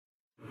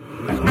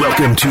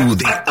Welcome to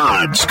The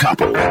Odds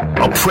Couple,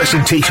 a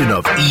presentation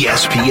of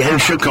ESPN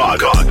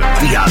Chicago.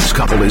 The Odds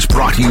Couple is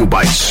brought to you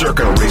by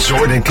Circa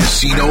Resort and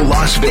Casino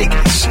Las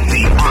Vegas.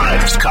 The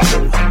Odds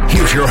Couple.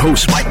 Here's your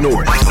host, Mike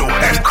North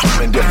and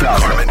Carmen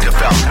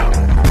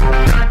DeFalco.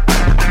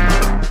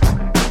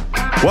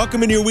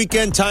 Welcome into your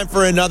weekend. Time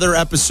for another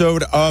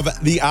episode of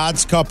The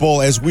Odds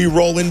Couple as we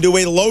roll into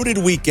a loaded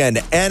weekend.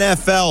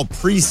 NFL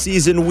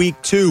preseason week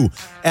 2.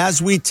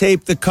 As we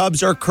tape, the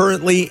Cubs are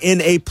currently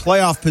in a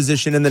playoff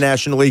position in the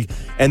National League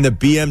and the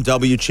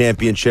BMW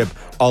Championship.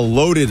 A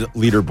loaded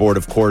leaderboard,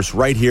 of course,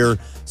 right here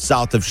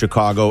south of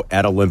Chicago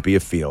at Olympia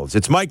Fields.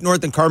 It's Mike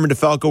North and Carmen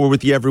DeFalco. We're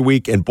with you every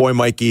week. And boy,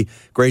 Mikey,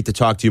 great to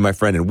talk to you, my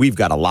friend. And we've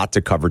got a lot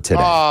to cover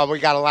today. Oh, we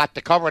got a lot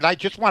to cover. And I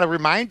just want to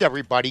remind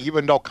everybody,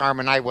 even though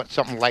Carmen and I went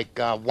something like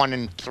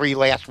 1-3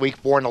 last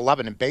week,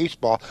 4-11 in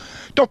baseball,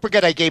 don't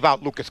forget I gave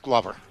out Lucas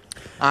Glover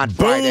on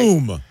Friday.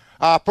 Boom!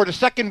 For the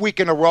second week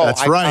in a row.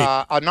 That's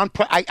right.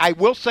 I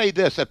will say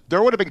this. If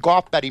there would have been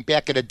golf betting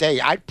back in the day,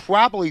 I'd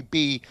probably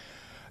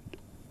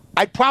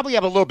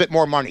have a little bit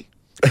more money,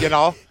 you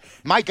know?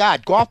 My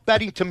God, golf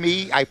betting to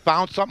me, I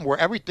found something where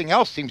everything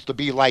else seems to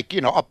be like,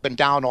 you know, up and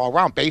down all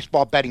around.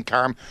 Baseball betting,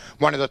 Carm,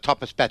 one of the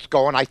toughest bets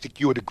going. I think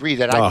you would agree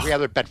that I'd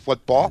rather bet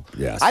football.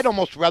 Yes. I'd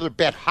almost rather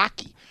bet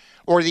hockey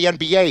or the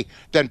NBA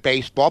than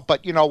baseball.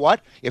 But you know what?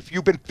 If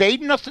you've been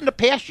fading us in the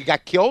past, you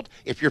got killed.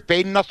 If you're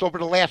fading us over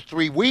the last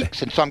 3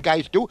 weeks, and some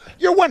guys do,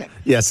 you're winning.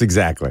 Yes,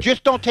 exactly.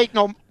 Just don't take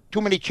too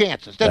many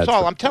chances. That's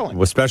all I'm telling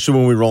you. Especially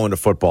when we roll into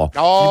football.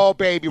 Oh,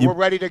 baby, we're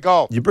ready to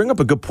go. You bring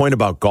up a good point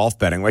about golf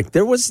betting. Like,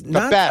 there was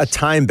not a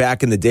time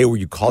back in the day where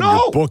you called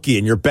your bookie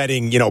and you're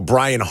betting, you know,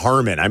 Brian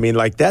Harmon. I mean,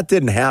 like, that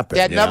didn't happen.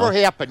 That never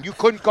happened. You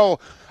couldn't go.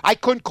 I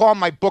couldn't call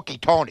my bookie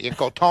Tony and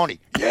go, Tony,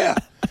 yeah,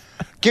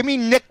 give me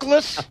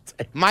Nicholas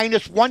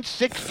minus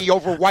 160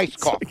 over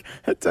Weiskopf.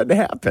 That doesn't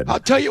happen. I'll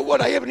tell you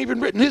what, I haven't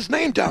even written his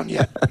name down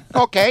yet.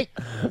 Okay.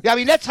 I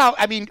mean, that's how,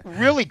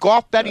 really,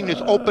 golf betting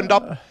has opened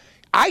up.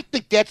 I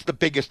think that's the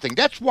biggest thing.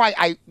 That's why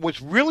I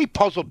was really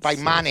puzzled by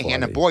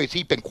Monahan. And boy, has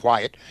he been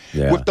quiet.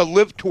 Yeah. With the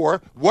Live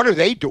Tour. What are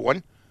they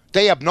doing?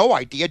 They have no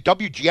idea.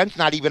 WGN's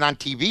not even on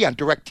TV, on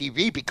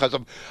DirecTV, because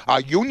of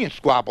union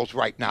squabbles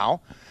right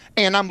now.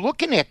 And I'm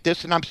looking at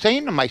this, and I'm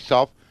saying to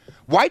myself,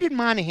 why did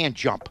Monahan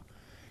jump?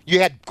 You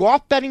had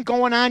golf betting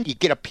going on. You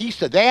get a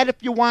piece of that if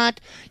you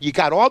want. You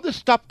got all this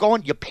stuff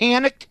going. You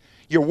panicked.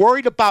 You're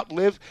worried about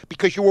Liv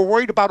because you were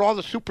worried about all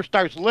the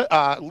superstars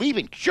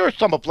leaving. Sure,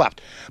 some have left.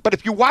 But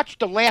if you watch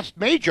the last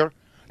major,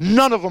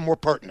 none of them were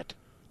pertinent,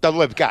 the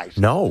Liv guys.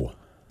 No.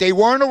 They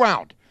weren't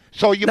around.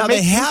 So you now,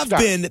 they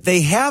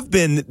have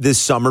been this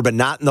summer, but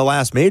not in the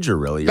last major,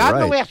 really. You're not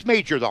right. in the last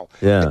major, though.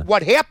 Yeah.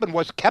 What happened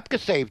was Koepka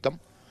saved them,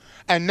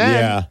 and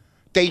then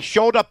they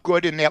showed up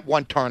good in that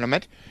one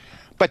tournament.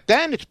 But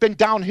then it's been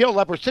downhill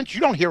ever since. You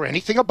don't hear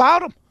anything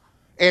about them.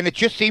 And it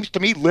just seems to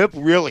me Liv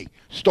really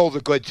stole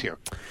the goods here,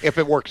 if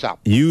it works out.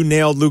 You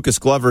nailed Lucas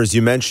Glover, as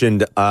you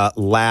mentioned,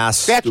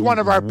 last That's one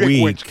of our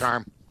big wins,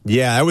 Carm.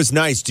 Yeah, that was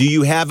nice. Do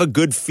you have a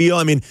good feel?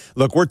 I mean,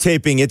 look, we're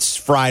taping. It's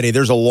Friday.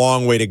 There's a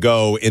long way to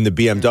go in the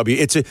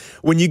BMW.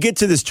 When you get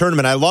to this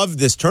tournament, I love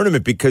this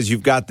tournament because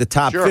you've got the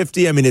top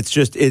 50. I mean, it's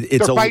just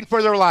it's they're fighting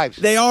for their lives.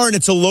 They are, and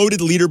it's a loaded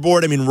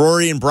leaderboard. I mean,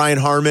 Rory and Brian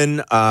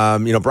Harmon.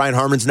 Brian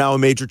Harmon's now a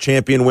major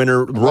champion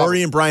winner.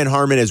 Rory and Brian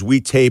Harmon, as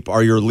we tape,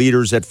 are your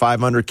leaders at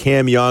 500.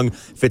 Cam Young,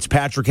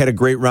 Fitzpatrick had a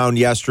great round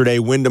yesterday.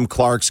 Wyndham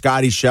Clark,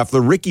 Scotty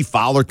Scheffler, Ricky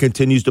Fowler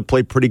continues to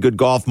play pretty good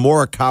golf.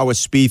 Morikawa,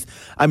 Spieth.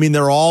 I mean,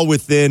 they're all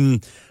within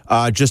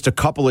just a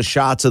couple of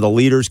shots of the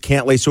leaders.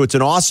 Cantlay. So it's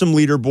an awesome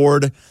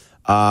leaderboard.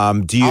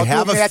 Do you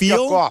have a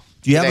feel?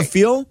 Do you have a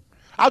feel?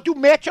 I'll do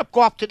matchup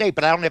golf today,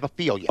 but I don't have a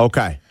feel yet.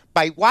 Okay.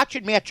 By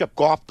watching matchup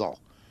golf, though,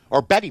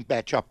 or betting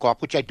matchup golf,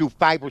 which I do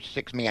 5 or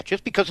 6 matches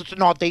because it's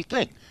an all-day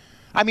thing.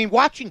 I mean,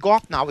 watching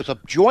golf now is a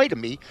joy to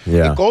me.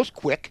 Yeah. It goes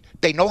quick.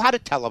 They know how to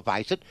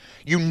televise it.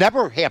 You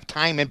never have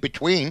time in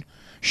between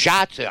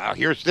shots.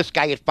 Here's this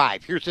guy at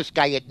 5. Here's this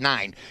guy at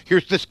 9.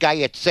 Here's this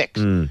guy at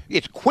 6.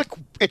 It's quick.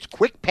 It's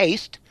quick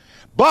paced.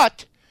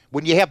 But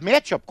when you have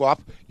matchup golf,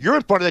 you're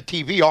in front of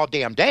the TV all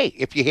damn day.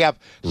 If you have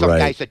some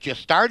guys that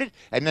just started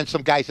and then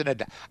some guys in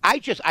it.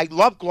 I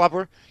love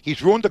Glover.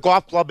 He's ruined the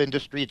golf club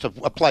industry. It's a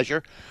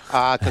pleasure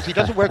because he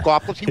doesn't wear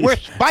golf clubs. He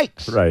wears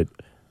spikes. Right.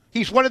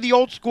 He's one of the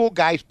old school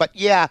guys. But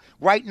yeah,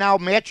 right now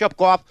matchup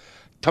golf.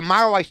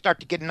 Tomorrow I start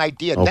to get an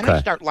idea. Okay. Then I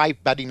start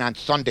live betting on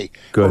Sunday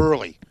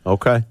early.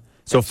 Okay.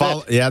 So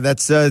follow. Yeah,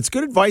 that's it's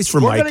good advice for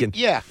Mike.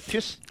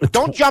 Just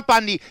don't jump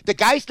on the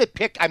guys that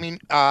pick. I mean,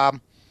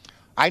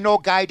 I know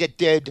a guy that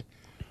did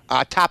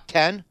top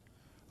 10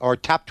 or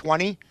top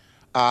 20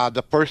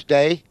 the first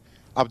day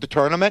of the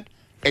tournament,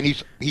 and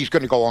he's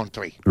going to go on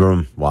 3.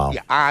 Wow.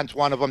 Yeah, On's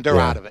one of them. They're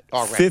out of it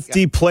already.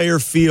 50-player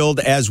field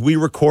as we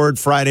record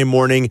Friday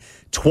morning.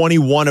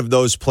 21 of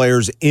those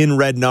players in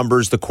red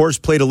numbers. The course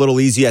played a little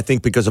easy, I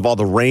think, because of all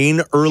the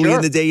rain early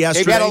in the day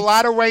yesterday. They've had a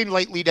lot of rain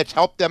lately that's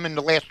helped them in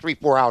the last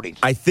 3-4 outings.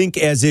 I think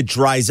as it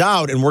dries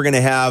out, and we're going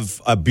to have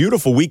a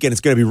beautiful weekend,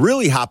 it's going to be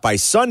really hot by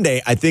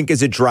Sunday. I think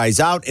as it dries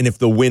out, and if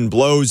the wind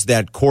blows,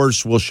 that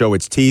course will show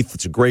its teeth.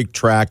 It's a great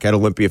track at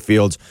Olympia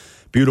Fields.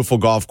 beautiful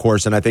golf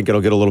course, and I think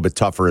it'll get a little bit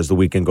tougher as the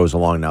weekend goes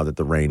along now that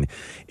the rain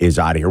is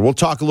out of here. We'll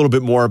talk a little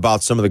bit more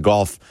about some of the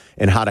golf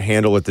and how to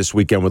handle it this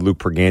weekend with Luke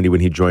Pergande when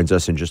he joins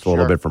us in just a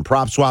little bit from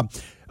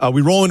PropSwap.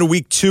 We roll into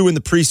week 2 in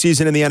the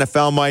preseason in the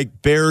NFL,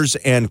 Mike. Bears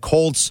and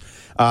Colts.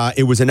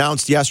 It was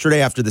announced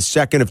yesterday after the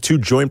second of 2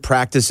 joint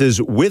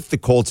practices with the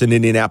Colts in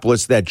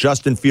Indianapolis that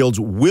Justin Fields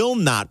will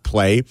not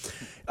play.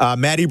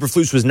 Matt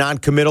Eberflus was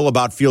non-committal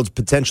about Fields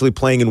potentially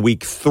playing in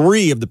week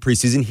 3 of the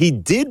preseason. He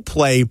did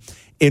play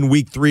in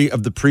week 3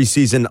 of the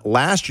preseason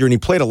last year, and he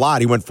played a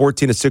lot. He went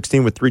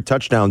 14-16 with 3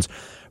 touchdowns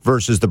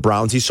versus the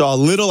Browns. He saw a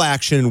little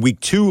action in week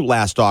 2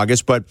 last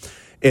August, but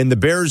in the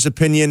Bears'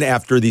 opinion,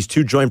 after these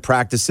 2 joint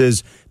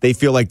practices, they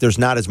feel like there's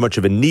not as much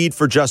of a need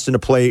for Justin to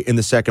play in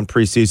the second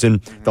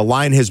preseason. The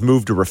line has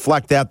moved to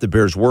reflect that. The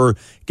Bears were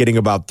getting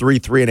about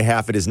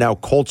 3.5. It is now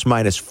Colts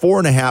minus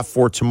 4.5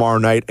 for tomorrow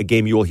night, a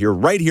game you will hear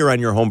right here on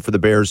your home for the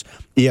Bears,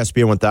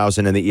 ESPN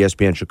 1000 and the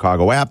ESPN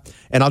Chicago app.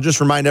 And I'll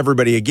just remind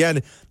everybody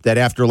again that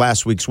after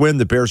last week's win,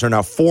 the Bears are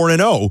now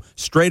 4-0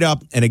 straight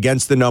up and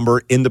against the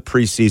number in the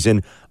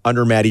preseason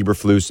under Matt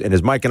Eberflus. And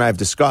as Mike and I have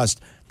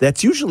discussed,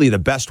 that's usually the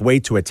best way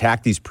to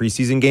attack these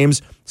preseason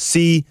games.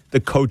 See the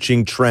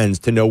coaching trends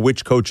to know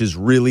which coaches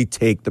really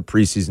take the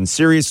preseason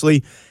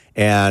seriously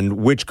and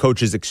which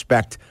coaches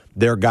expect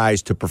their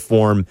guys to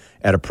perform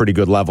at a pretty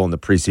good level in the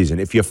preseason.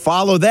 If you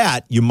follow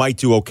that, you might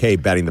do okay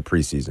betting the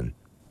preseason.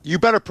 You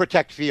better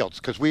protect Fields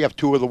because we have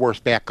 2 of the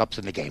worst backups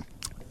in the game.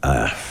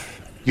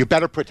 You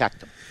better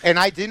protect him. And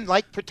I didn't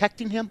like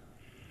protecting him.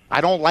 I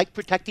don't like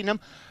protecting him.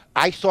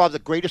 I saw the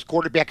greatest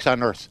quarterbacks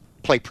on earth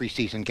play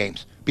preseason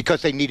games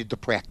because they needed to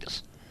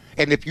practice.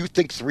 And if you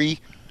think 3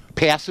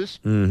 passes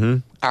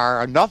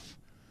are enough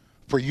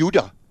for you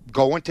to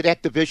go into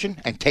that division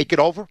and take it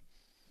over,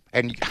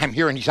 and I'm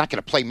hearing he's not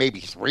going to play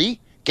maybe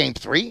game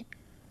 3.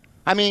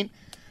 I mean,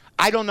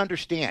 I don't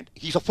understand.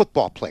 He's a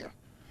football player.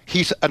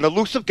 He's an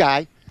elusive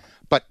guy,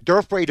 but they're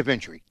afraid of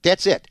injury.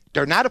 That's it.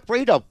 They're not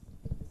afraid of,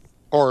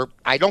 or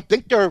I don't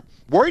think they're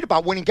worried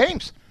about winning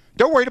games.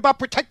 They're worried about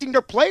protecting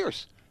their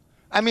players.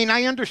 I mean,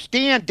 I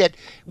understand that.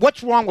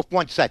 What's wrong with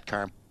one set,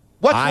 Carm?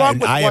 What's wrong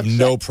with one set? I have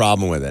no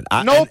problem with it.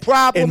 No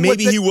problem and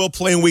maybe he will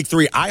play in week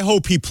 3. I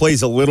hope he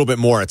plays a little bit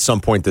more at some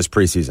point this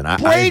preseason. I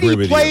agree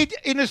with you. Brady played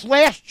in his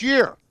last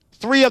year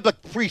 3 of the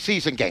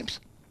preseason games.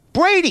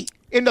 Brady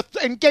in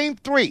game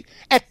 3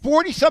 at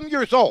 40-some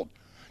years old.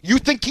 You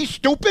think he's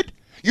stupid?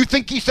 You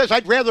think he says,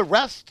 I'd rather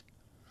rest?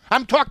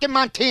 I'm talking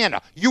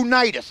Montana,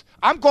 Unitas.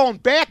 I'm going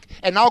back,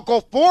 and I'll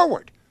go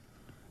forward.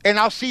 And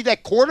Don't see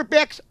that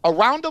quarterbacks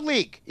around the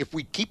league, if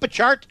we keep a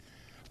chart,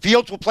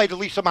 Fields will play the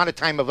least amount of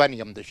time of any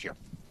of them this year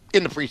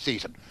in the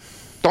preseason.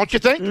 Don't you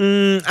think?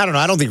 I don't know.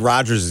 I don't think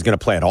Rodgers is going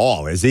to play at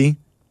all, is he?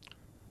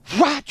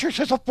 Rodgers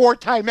is a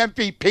 4-time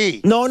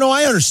MVP. No,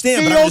 I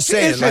understand, but I'm just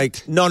saying,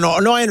 like, no,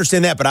 I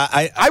understand that, but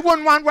I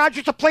wouldn't want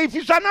Rodgers to play if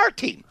he's on our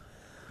team.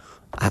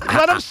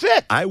 Let him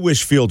sit. I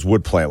wish Fields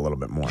would play a little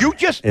bit more. You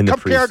just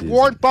compared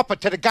Warren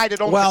Buffett to the guy that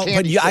owns the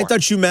candy store. I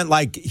thought you meant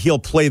like he'll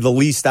play the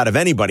least out of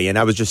anybody, and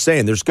I was just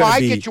saying there's going to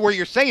be. I get you where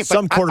you're saying,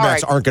 some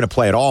quarterbacks aren't going to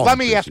play at all. Let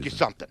me ask you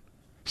something.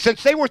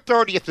 Since they were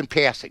 30th in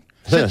passing,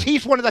 since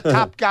he's one of the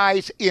top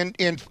guys in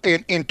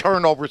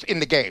turnovers in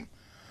the game,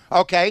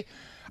 okay.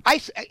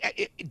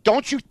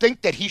 Don't you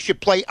think that he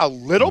should play a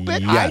little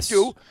bit? Yes. I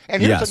do.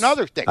 And here's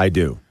another thing. I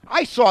do.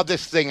 I saw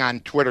this thing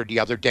on Twitter the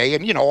other day,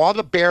 and, all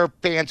the Bear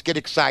fans get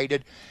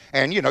excited.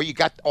 And, you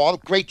got all the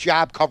great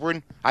job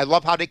covering. I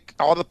love how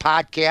all the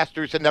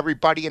podcasters and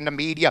everybody in the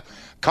media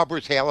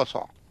covers Halas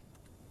Hall.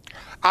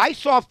 I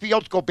saw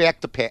Fields go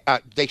back to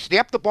they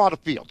snapped the ball to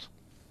Fields.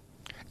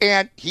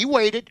 And he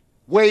waited,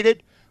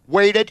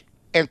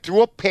 and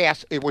threw a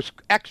pass. It was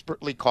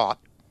expertly caught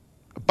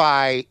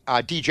by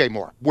DJ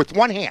Moore with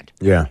one hand.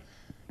 Yeah.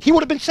 He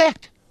would have been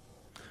sacked.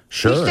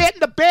 Sure. He sat in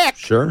the back.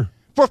 Sure.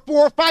 For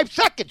 4 or 5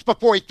 seconds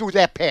before he threw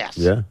that pass.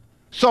 Yeah.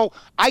 So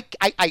I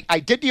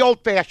did the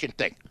old-fashioned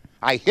thing.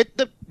 I hit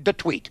the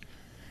tweet,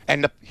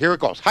 and here it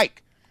goes.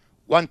 Hike,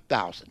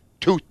 1,000,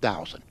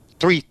 2,000,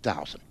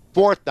 3,000,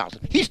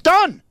 4,000. He's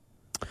done.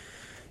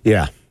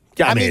 Yeah.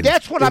 I mean,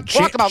 that's what I'm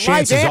talking about,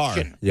 live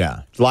action.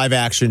 Live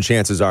action,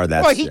 chances are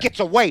that. Well, he gets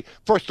away.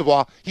 First of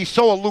all, he's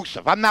so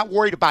elusive. I'm not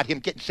worried about him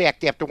getting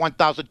sacked after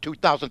 1,000,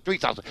 2,000,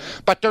 3,000.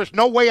 But there's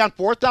no way on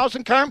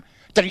 4,000, Carm,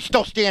 that he's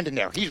still standing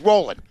there. He's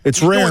rolling.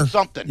 He's rare. Doing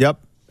something. Yep.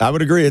 I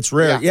would agree. It's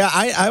rare. Yeah,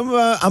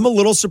 I'm a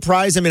little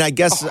surprised. I mean, I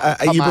guess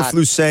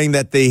Eberflus saying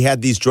that they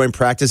had these joint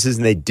practices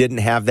and they didn't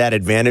have that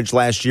advantage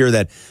last year,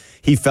 that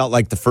he felt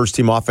like the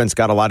first-team offense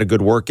got a lot of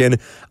good work in.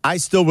 I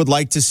still would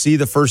like to see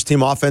the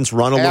first-team offense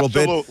run a little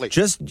bit.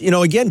 Just,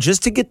 again,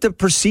 just to get the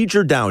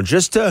procedure down,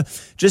 just to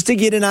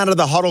get in out of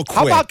the huddle quick.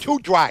 How about 2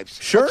 drives?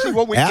 Sure. Let's see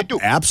what we can do.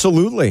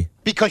 Absolutely.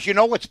 Because you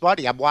know what's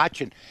funny? I'm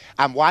watching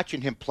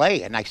him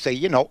play, and I say,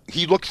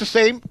 he looks the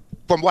same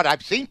from what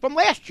I've seen from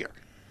last year.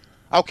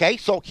 Okay,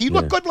 so he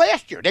looked good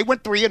last year. They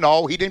went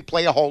 3-0. He didn't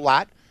play a whole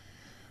lot.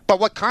 But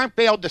what Carm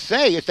failed to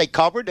say is they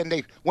covered and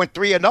they went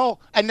 3-0,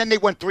 and then they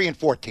went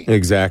 3-14.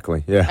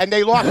 Exactly, yeah. And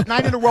they lost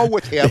 9 in a row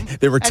with him.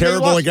 They were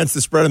terrible against the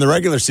spread in the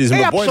regular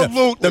season. But boy,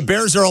 Absolutely. the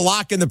Bears are a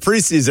lock in the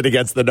preseason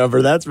against the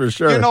number, that's for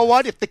sure. You know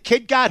what? If the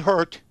kid got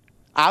hurt,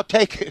 I'll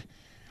take it.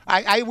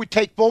 I would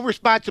take full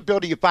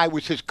responsibility if I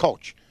was his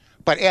coach.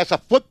 But as a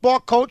football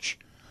coach,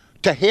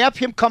 to have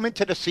him come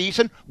into the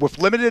season with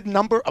limited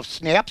number of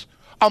snaps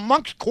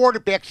amongst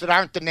quarterbacks that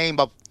aren't the name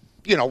of,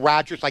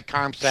 Rodgers, like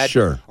Carm said,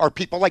 sure, or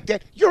people like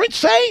that, you're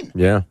insane.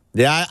 Yeah.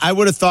 Yeah, I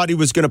would have thought he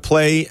was going to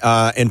play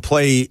and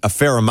play a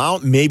fair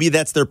amount. Maybe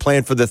that's their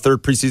plan for the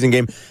third preseason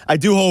game. I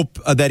do hope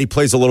that he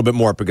plays a little bit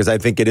more because I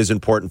think it is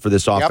important for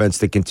this offense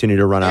to continue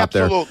to run out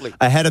there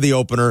ahead of the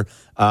opener,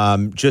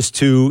 just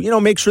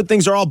to make sure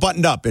things are all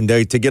buttoned up and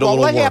to get a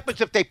little work. What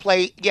happens if they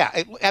play?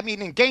 Yeah, I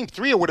mean, in Game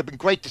 3, it would have been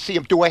great to see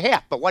him do a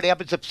half. But what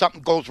happens if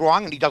something goes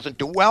wrong and he doesn't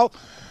do well?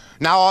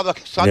 Now all of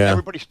a sudden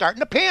everybody's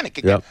starting to panic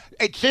again. Yep.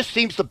 It just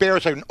seems the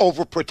Bears are in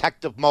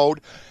overprotective mode,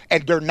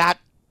 and they're not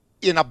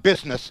in a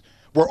business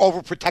where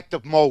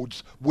overprotective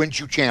modes wins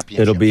you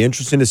championships. It'll be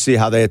interesting to see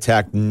how they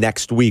attack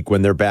next week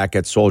when they're back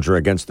at Soldier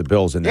against the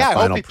Bills in that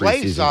final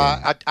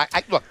preseason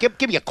game. Look,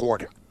 give me a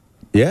quarter.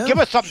 Yeah, give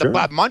us something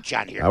to munch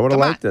on here. I would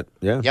have liked it.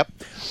 Yeah. Yep.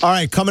 All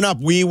right, coming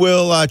up, we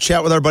will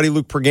chat with our buddy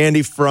Luke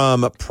Pergande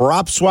from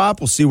PropSwap.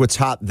 We'll see what's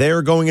hot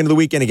there going into the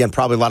weekend. Again,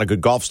 probably a lot of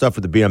good golf stuff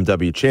with the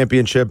BMW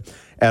Championship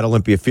at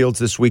Olympia Fields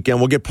this weekend.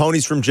 We'll get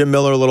ponies from Jim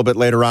Miller a little bit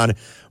later on.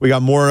 We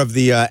got more of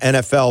the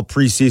NFL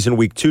preseason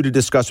week 2 to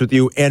discuss with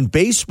you, and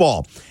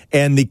baseball.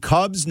 And the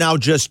Cubs now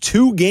just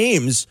 2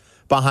 games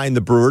behind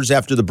the Brewers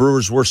after the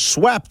Brewers were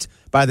swept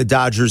by the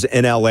Dodgers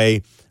in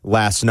L.A.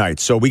 last night.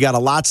 So we got a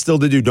lot still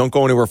to do. Don't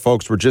go anywhere,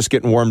 folks. We're just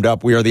getting warmed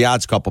up. We are the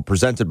Odds Couple,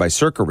 presented by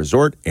Circa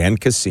Resort and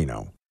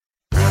Casino.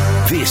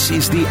 This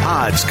is the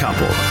Odds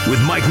Couple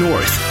with Mike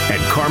North and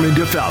Carmen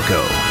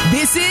DeFalco.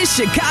 This is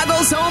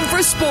Chicago's home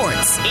for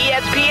sports.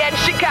 ESPN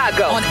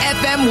Chicago on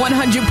FM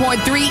 100.3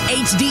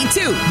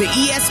 HD2, the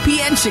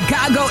ESPN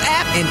Chicago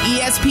app, and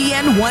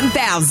ESPN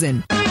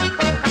 1000.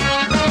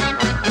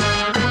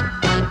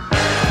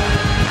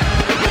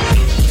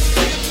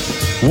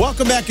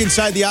 Welcome back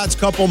inside the Odds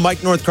Couple.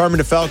 Mike North, Carmen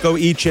DeFalco,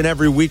 each and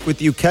every week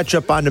with you. Catch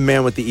up on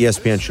demand with the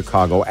ESPN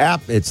Chicago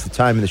app. It's the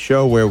time in the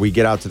show where we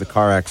get out to the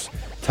CarX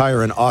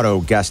Tire and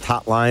Auto guest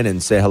hotline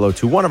and say hello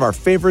to one of our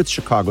favorites,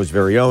 Chicago's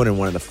very own, and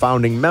one of the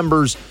founding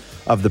members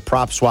of the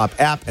PropSwap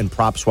app and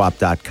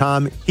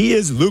PropSwap.com. He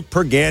is Luke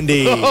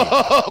Pergande.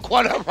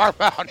 One of our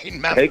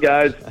founding members. Hey,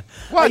 guys.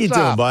 How you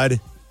doing, bud?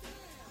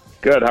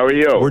 Good. How are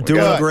you? We're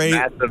doing great.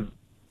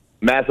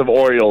 Massive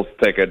Orioles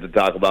ticket to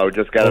talk about. We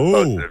just got it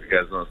posted if you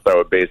guys want to start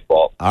with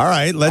baseball. All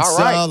right.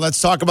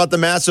 Let's talk about the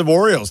massive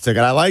Orioles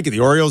ticket. I like it. The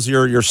Orioles,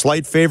 your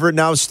slight favorite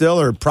now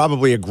still, or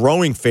probably a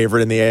growing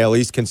favorite in the AL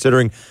East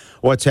considering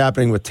what's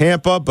happening with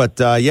Tampa. But,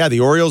 the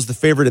Orioles, the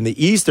favorite in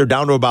the East. They're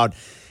down to about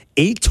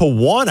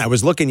 8-1. I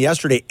was looking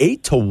yesterday,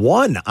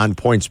 8-1 on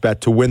PointsBet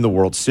to win the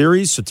World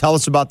Series. So tell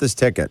us about this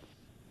ticket.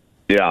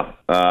 Yeah.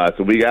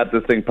 So we got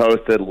this thing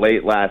posted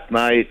late last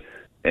night.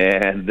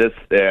 And this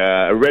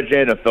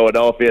originated in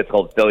Philadelphia. It's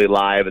called Philly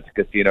Live. It's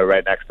a casino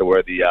right next to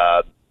where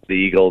the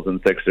Eagles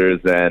and Sixers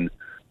and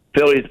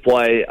Phillies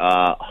play.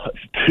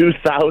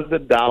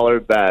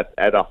 $2,000 bet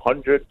at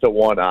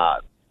 100-1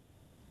 odds.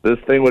 This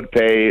thing would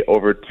pay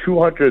over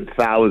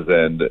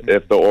 $200,000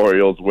 if the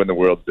Orioles win the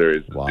World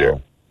Series this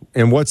year.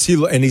 And what's he?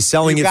 And he's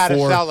selling it for. You got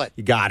to sell it.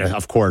 You got it,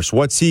 of course.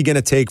 What's he going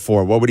to take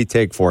for it? What would he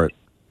take for it?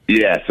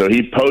 Yeah. So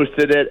he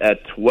posted it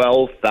at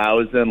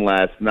 $12,000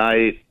 last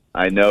night.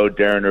 I know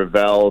Darren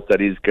Ravel said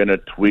he's going to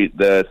tweet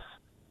this.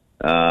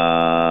 He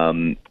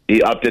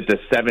upped it to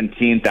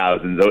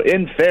 17,000. So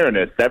in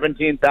fairness,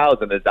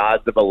 17,000 is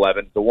odds of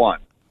 11-1.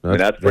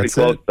 That's pretty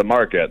close to the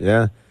market.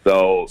 Yeah.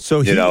 So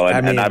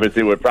and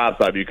obviously with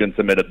PropSwap, you can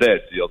submit a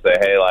bid. So you'll say,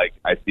 hey,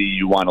 I see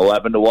you want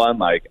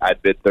 11-1. I'd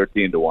bid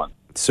 13-1.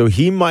 So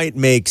he might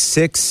make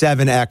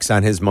 6-7x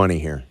on his money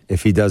here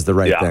if he does the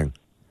right thing.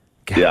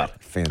 God,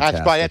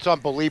 fantastic. That's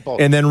unbelievable.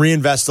 And then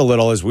reinvest a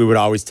little, as we would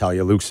always tell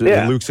you. Luke's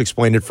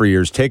explained it for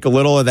years. Take a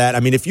little of that. I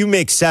mean, if you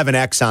make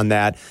 7x on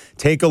that,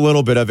 take a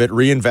little bit of it,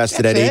 reinvest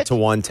it at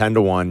 8-1,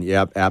 10-1.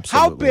 Yep,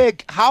 absolutely.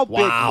 How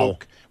big,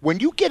 Luke,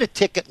 when you get a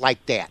ticket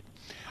like that?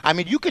 I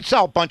mean, you could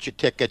sell a bunch of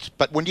tickets,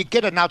 but when you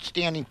get an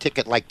outstanding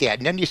ticket like that,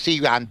 and then you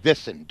see on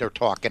Visson, they're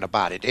talking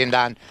about it, and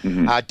on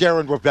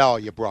Darren Ravel,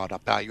 you brought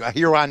up.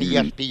 Here on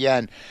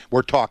ESPN,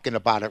 we're talking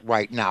about it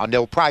right now, and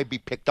they'll probably be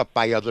picked up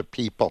by other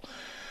people.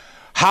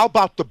 How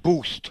about the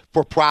boost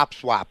for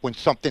PropSwap when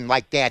something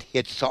like that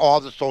hits all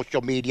the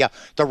social media,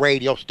 the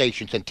radio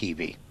stations, and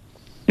TV?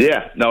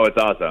 Yeah, no, it's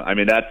awesome. I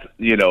mean, that's,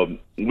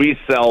 we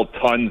sell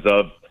tons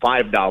of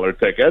 $5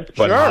 tickets,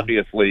 but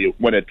obviously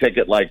when a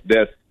ticket like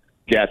this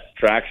gets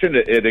traction,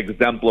 it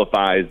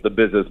exemplifies the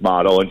business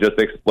model and just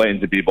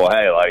explains to people,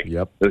 hey,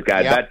 this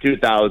guy bet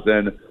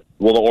 $2,000.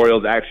 Will the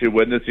Orioles actually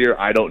win this year?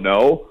 I don't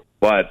know,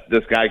 but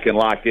this guy can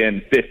lock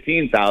in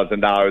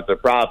 $15,000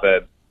 of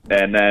profit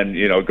and then,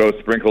 go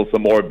sprinkle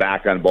some more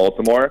back on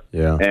Baltimore.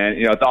 Yeah. And,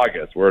 it's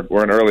August. We're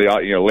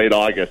in late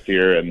August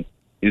here, and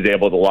he's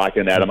able to lock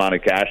in that amount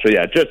of cash. So,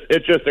 yeah,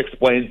 it just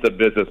explains the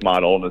business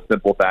model in a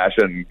simple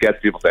fashion and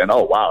gets people saying,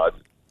 oh, wow,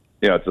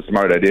 it's a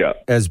smart idea.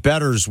 As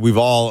bettors, we've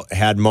all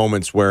had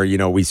moments where,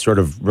 we sort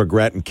of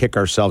regret and kick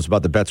ourselves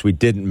about the bets we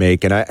didn't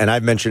make. And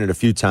I've mentioned it a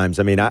few times.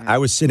 I mean, I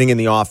was sitting in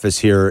the office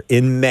here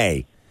in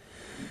May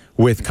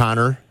with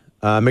Connor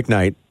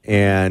McKnight,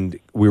 and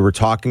we were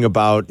talking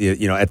about,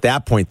 at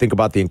that point, think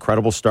about the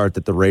incredible start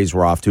that the Rays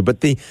were off to.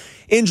 But the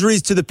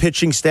injuries to the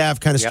pitching staff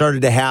kind of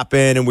started to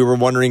happen, and we were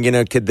wondering,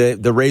 could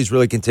the Rays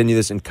really continue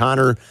this? And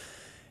Connor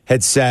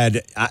had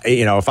said,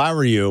 if I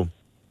were you,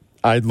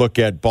 I'd look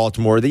at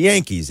Baltimore or the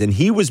Yankees. And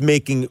he was more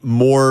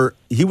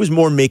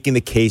making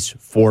the case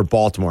for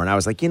Baltimore. And I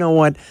was like, you know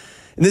what?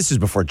 And this is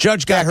before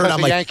Judge got hurt. I'm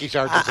the like, Yankees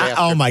are a disaster.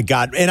 Oh my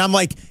God! And I'm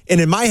like,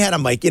 and in my head,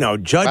 I'm like,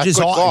 Judge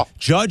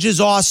is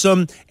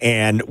awesome.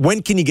 And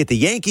when can you get the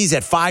Yankees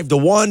at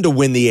 5-1 to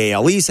win the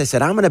AL East? I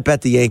said I'm going to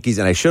bet the Yankees,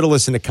 and I should have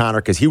listened to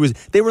Connor because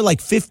they were like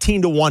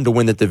 15-1 to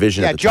win the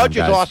division. Yeah, at the Judge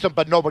time, is awesome,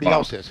 but nobody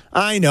else is.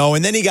 I know,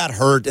 and then he got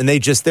hurt, and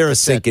they're a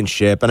sinking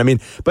ship. And I mean,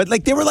 but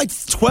like they were like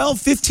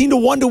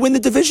 15-1 to win the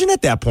division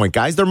at that point,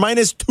 guys. They're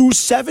minus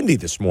 270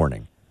 this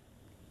morning.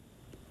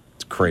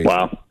 It's crazy.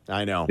 Wow,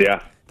 I know.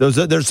 Yeah.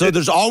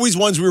 There's always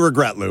ones we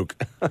regret, Luke.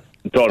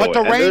 Totally. But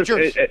the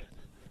Rangers.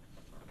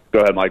 Go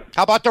ahead, Mike.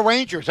 How about the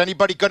Rangers?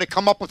 Anybody going to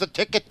come up with a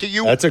ticket to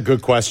you? That's a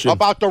good question.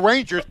 About the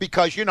Rangers,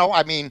 because,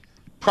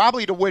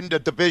 probably to win the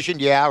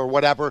division, or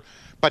whatever.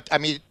 But,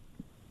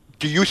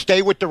 do you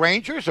stay with the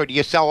Rangers or do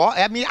you sell all?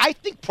 I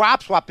think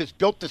PropSwap is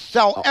built to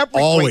sell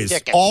every great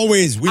ticket.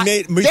 Always. We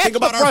think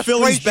about our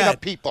Phillies bet.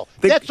 Of people.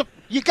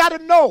 You got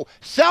to know.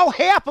 Sell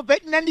half of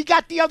it, and then you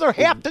got the other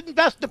half to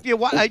invest if you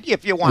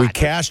want. We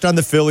cashed on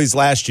the Phillies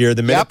last year.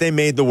 The minute they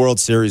made the World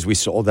Series, we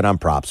sold it on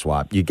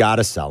PropSwap. You got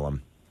to sell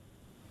them.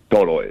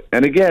 Totally.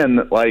 And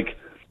again, like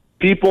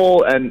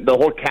people and the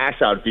whole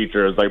cash out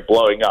feature is like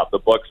blowing up. The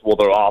books will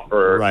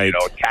offer a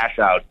cash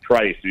out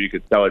price so you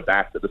could sell it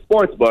back to the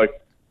sports book.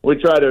 We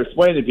try to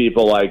explain to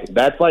people like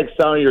that's like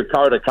selling your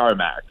car to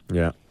CarMax.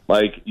 Yeah.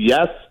 Like,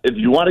 yes, if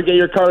you want to get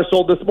your car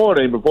sold this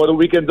morning before the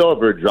weekend's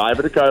over, drive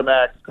it to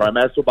CarMax.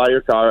 CarMax will buy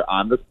your car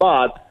on the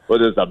spot, but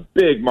there's a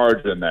big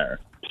margin there.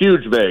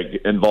 Huge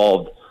big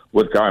involved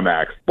with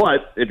CarMax.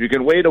 But if you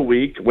can wait a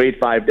week,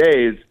 wait 5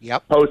 days,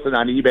 post it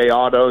on eBay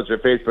Autos or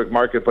Facebook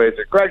Marketplace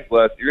or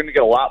Craigslist, you're going to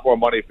get a lot more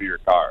money for your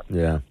car.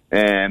 Yeah.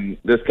 And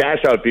this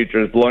cash out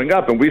feature is blowing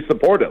up, and we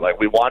support it. Like,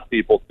 we want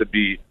people to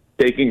be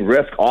taking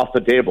risk off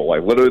the table.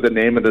 Like, literally the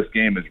name of this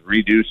game is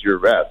reduce your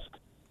risk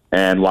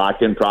and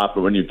lock in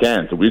profit when you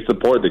can. So we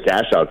support the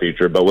cash out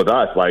feature. But with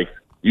us, like,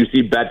 you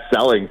see bets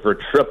selling for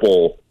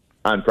triple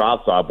on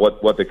PropSwap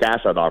what the cash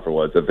out offer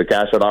was. If the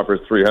cash out offer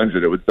is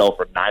 $300, it would sell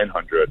for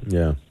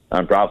 $900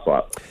 on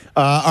PropSwap.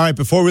 All right,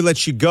 before we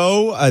let you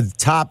go,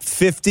 top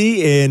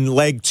 50 in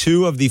leg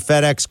 2 of the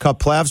FedEx Cup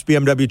playoffs,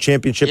 BMW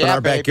Championship in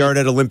our backyard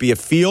at Olympia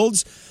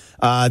Fields.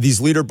 These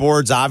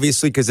leaderboards,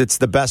 obviously, because it's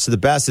the best of the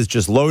best, is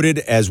just loaded.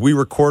 As we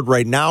record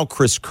right now,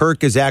 Chris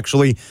Kirk is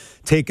actually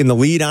taking the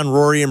lead on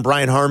Rory and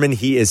Brian Harmon.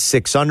 He is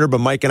 6 under, but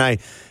Mike and I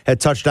had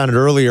touched on it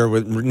earlier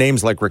with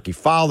names like Ricky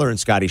Fowler and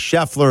Scotty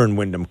Scheffler and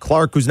Wyndham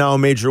Clark, who's now a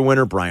major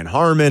winner, Brian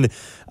Harmon,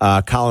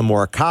 Colin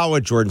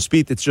Morikawa, Jordan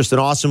Spieth. It's just an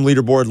awesome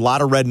leaderboard, a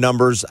lot of red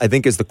numbers. I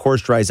think as the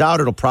course dries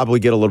out, it'll probably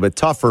get a little bit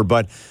tougher,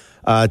 but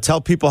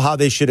tell people how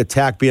they should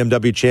attack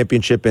BMW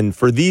Championship. And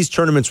for these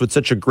tournaments with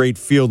such a great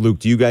field, Luke,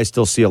 do you guys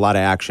still see a lot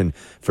of action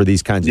for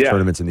these kinds of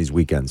tournaments in these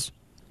weekends?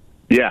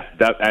 Yeah,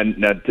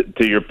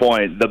 to your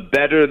point, the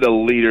better the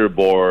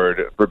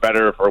leaderboard, for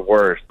better or for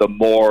worse, the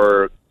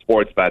more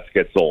sports bets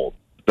get sold.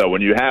 So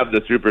when you have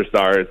the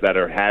superstars that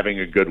are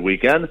having a good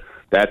weekend,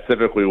 that's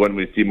typically when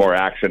we see more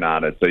action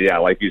on it. So, yeah,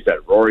 like you said,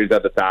 Rory's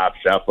at the top,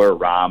 Scheffler,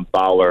 Rahm,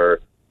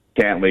 Fowler,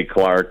 Cantley,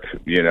 Clark,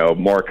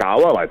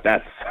 Morikawa. Like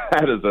that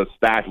is a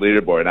stacked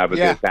leaderboard. And that was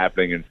just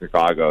happening in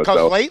Chicago. Because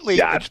so,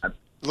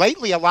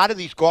 lately, a lot of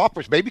these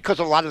golfers, maybe because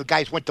a lot of the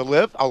guys went to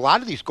live, a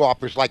lot of these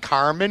golfers like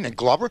Harmon and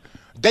Glover,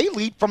 they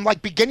lead from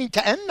like beginning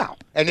to end now.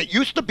 And it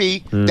used to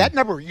be, that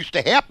never used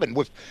to happen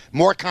with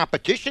more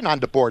competition on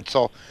the board.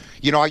 So,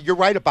 you're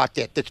right about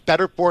that. It's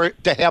better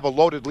to have a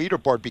loaded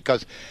leaderboard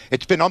because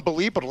it's been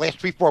unbelievable the last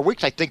 3-4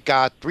 weeks. I think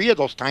 3 of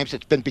those times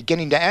it's been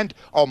beginning to end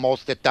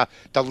almost that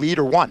the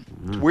leader won.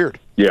 It's weird.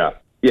 Yeah.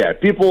 Yeah,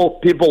 people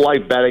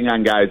like betting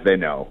on guys they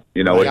know,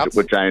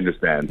 which I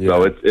understand. Yeah.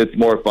 So it's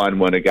more fun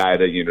when a guy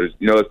that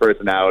his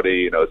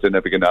personality,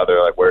 significant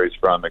other, like where he's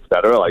from, et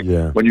cetera.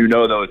 Like when you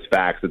know those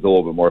facts, it's a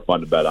little bit more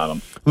fun to bet on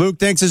them. Luke,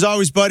 thanks as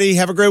always, buddy.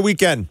 Have a great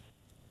weekend.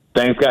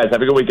 Thanks, guys.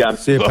 Have a good weekend.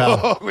 See you, pal.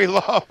 Oh, we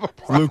love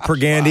Luke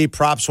Pergande,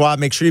 PropSwap.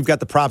 Make sure you've got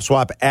the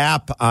PropSwap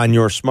app on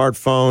your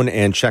smartphone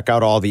and check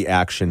out all the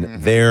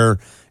action there.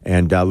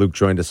 And Luke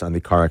joined us on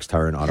the CarX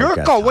Tire and Auto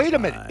Gas. Yurko, wait a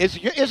minute.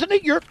 Isn't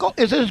it Yurko?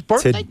 Is it his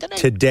birthday today?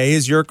 Today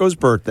is Yurko's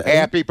birthday.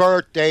 Happy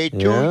birthday to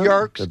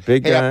Yurks. The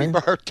big guy. Happy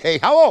birthday.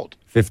 How old?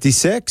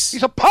 56.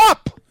 He's a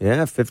pup.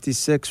 Yeah,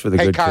 56 for the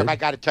good kid. Hey, Carm, I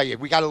got to tell you.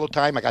 We got a little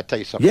time. I got to tell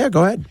you something. Yeah,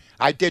 go ahead.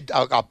 I did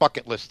a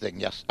bucket list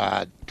thing,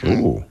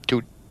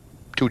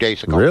 2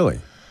 days ago. Really?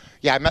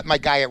 Yeah, I met my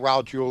guy at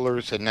Raul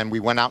Jewelers, and then we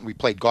went out and we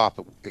played golf.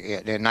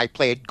 And I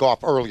played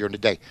golf earlier in the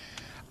day.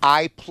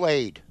 I'm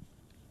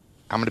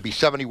going to be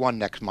 71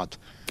 next month.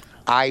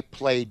 I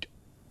played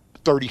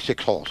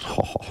 36 holes.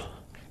 Oh.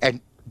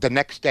 And the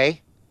next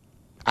day,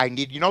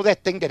 you know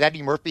that thing that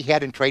Eddie Murphy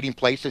had in Trading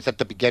Places at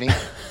the beginning?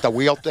 The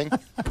wheel thing?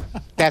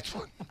 That's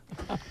what.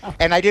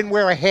 And I didn't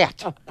wear a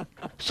hat.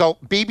 So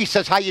BB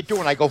says, how you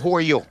doing? I go, who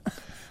are you?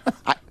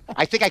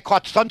 I think I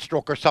caught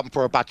sunstroke or something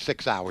for about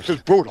 6 hours. It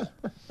was brutal.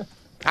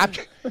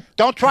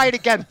 Don't try it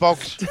again,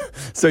 folks.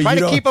 Try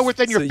to keep it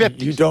within your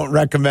 50s. You don't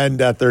recommend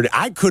 30.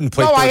 I couldn't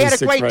play 36 No, I had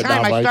a great right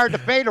time. now, I started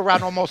to fade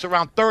almost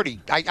around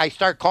 30. I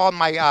started calling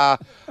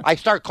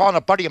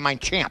a buddy of mine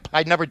Champ.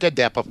 I never did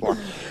that before.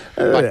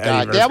 But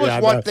that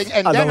was one thing.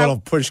 And on then the little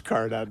push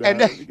card on you're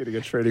going to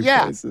get Trading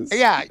Places.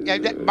 Yeah.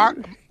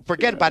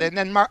 Forget about it. And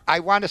then I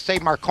want to say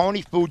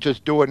Marconi Foods is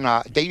doing,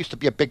 they used to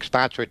be a big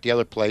sponsor at the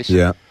other place.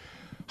 Yeah.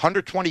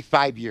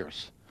 125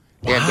 years.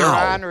 Wow. And they're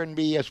honoring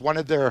me as one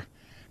of their,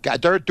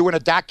 they're doing a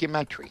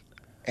documentary.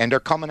 And they're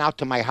coming out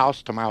to my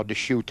house tomorrow to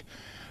shoot.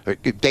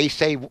 They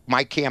say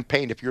my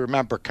campaign, if you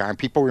remember, Karen,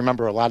 people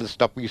remember a lot of the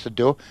stuff we used to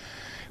do.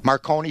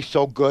 Marconi's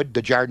so good,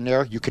 the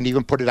Jardiniere, you can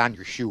even put it on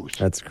your shoes.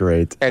 That's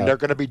great. And they're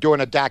going to be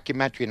doing a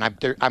documentary,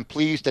 and I'm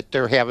pleased that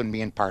they're having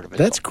me in part of it.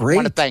 That's great. I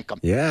want to thank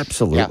them. Yeah,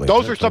 absolutely. Yeah,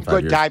 those are some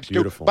good times,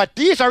 Beautiful. too. But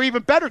these are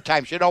even better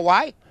times. You know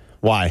why?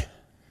 Why?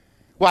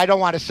 Well, I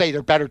don't want to say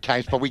they're better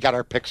times, but we got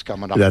our picks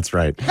coming up. That's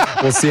right.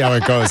 We'll see how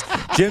it goes.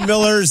 Jim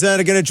Miller's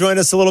going to join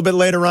us a little bit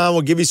later on.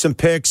 We'll give you some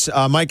picks.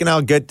 Mike and I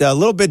will get a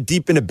little bit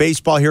deep into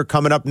baseball here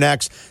coming up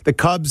next. The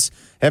Cubs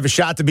have a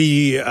shot to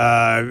be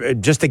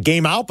just a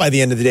game out by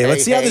the end of the day.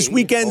 Let's see how this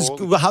weekend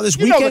goes.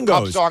 You know the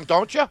Cubs song,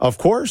 don't you? Of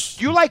course.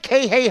 Do you like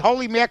Hey, Hey,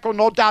 Holy Mackerel,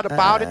 no doubt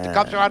about it? The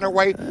Cubs are on their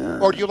way.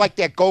 Or do you like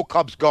that Go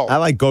Cubs Go? I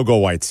like Go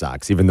White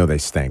Sox, even though they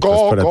stink. Let's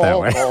put it that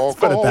way. Let's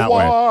put it that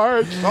way.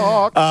 White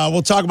Sox.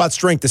 We'll talk about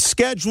strength of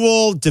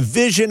schedule,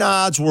 division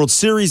odds, World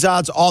Series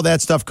odds, all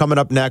that stuff coming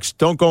up next.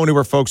 Don't go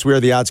anywhere, folks. We are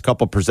the Odds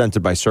Couple,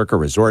 presented by Circa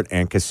Resort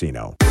and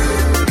Casino.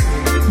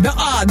 The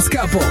Odds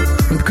Couple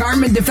with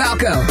Carmen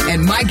DeFalco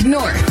and Mike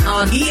North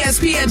on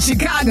ESPN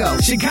Chicago,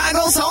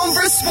 Chicago's home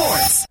for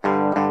sports.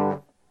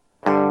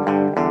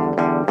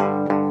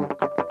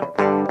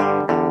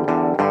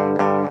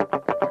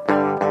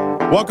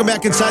 Welcome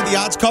back inside the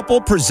Odds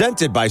Couple,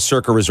 presented by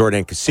Circa Resort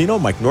and Casino.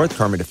 Mike North,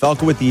 Carmen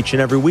DeFalco with you each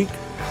and every week.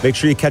 Make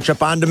sure you catch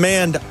up on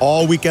demand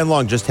all weekend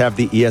long. Just have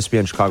the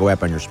ESPN Chicago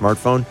app on your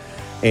smartphone.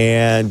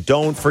 And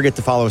don't forget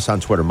to follow us on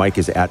Twitter. Mike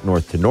is at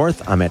North to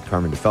North. I'm at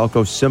Carmen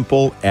DeFalco.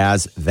 Simple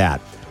as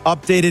that.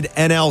 Updated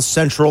NL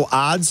Central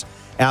odds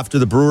after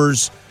the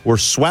Brewers were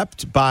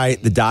swept by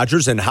the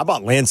Dodgers. And how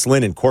about Lance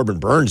Lynn and Corbin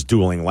Burns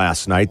dueling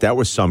last night? That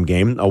was some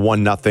game. A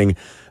 1-0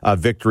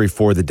 victory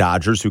for the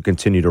Dodgers, who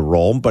continue to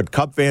roll. But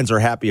Cub fans are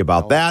happy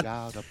about that.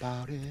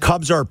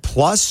 Cubs are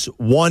plus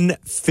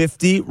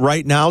 150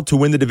 right now to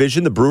win the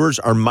division. The Brewers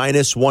are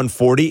minus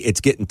 140.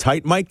 It's getting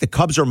tight, Mike. The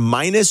Cubs are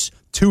minus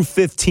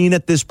 215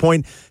 at this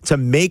point to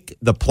make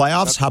the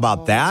playoffs. How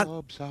about that?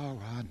 Cubs are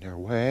on their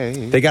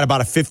way. They got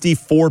about a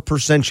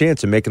 54%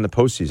 chance of making the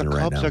postseason right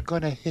now. The Cubs are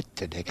going to hit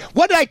today.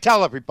 What did I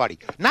tell everybody?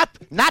 Not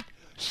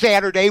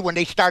Saturday when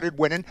they started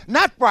winning,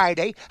 not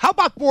Friday. How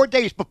about 4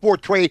 days before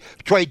trade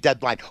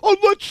deadline? Oh,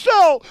 let's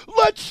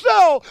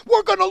sell.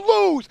 We're going to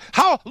lose.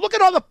 Look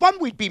at all the fun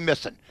we'd be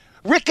missing.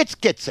 Ricketts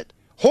gets it.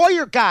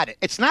 Hoyer got it.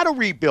 It's not a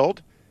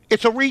rebuild.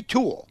 It's a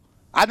retool.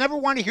 I never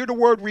want to hear the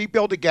word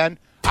rebuild again.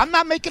 I'm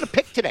not making a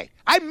pick today.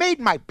 I made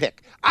my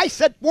pick. I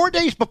said 4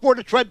 days before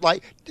the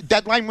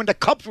deadline, when the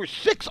Cubs were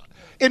 6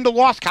 in the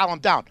loss column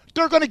down,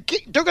 they're going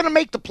to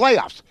make the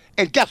playoffs.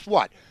 And guess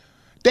what?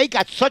 They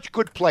got such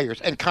good players.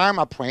 And Carm,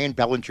 I'm praying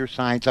Bellinger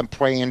signs. I'm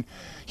praying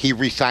he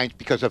resigns,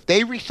 because if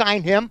they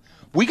resign him,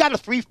 we got a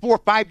 3, 4,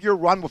 5 year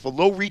run with a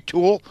low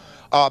retool,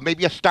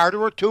 maybe a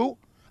starter or two.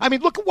 I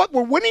mean, look at what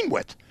we're winning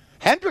with.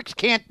 Hendricks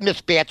can't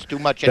miss bats too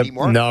much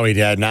anymore. No, he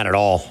did. Not at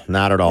all.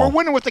 Not at all. We're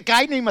winning with a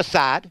guy named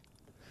Assad.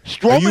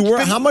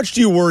 How much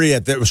do you worry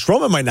that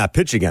Stroman might not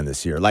pitch again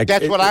this year?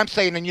 That's what I'm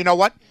saying. And you know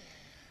what?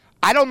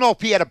 I don't know if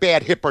he had a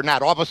bad hip or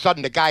not. All of a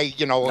sudden, the guy,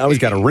 Now he's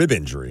got a rib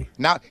injury.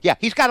 Now, yeah,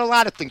 he's got a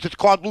lot of things. It's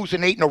called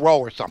losing 8 in a row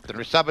or something,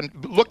 or 7,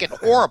 looking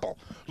horrible,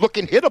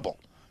 looking hittable.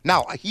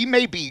 Now, he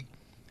may be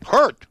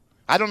hurt.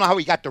 I don't know how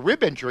he got the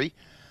rib injury,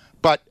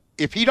 but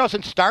if he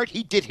doesn't start,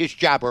 he did his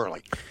job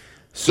early.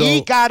 So,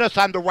 he got us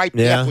on the right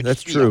path. Yeah,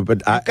 that's true.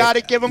 But you got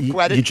to give him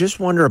credit. You just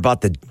wonder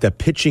about the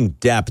pitching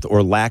depth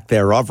or lack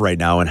thereof right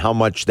now, and how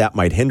much that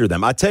might hinder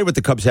them. I'll tell you what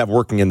the Cubs have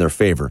working in their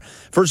favor.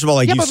 First of all,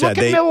 like you said,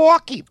 look at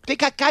Milwaukee. They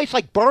got guys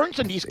like Burns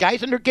and these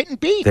guys, and they're getting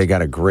beat. They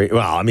got a great.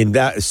 Well, I mean,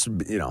 that's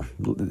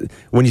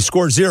when you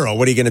score 0,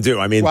 what are you going to do?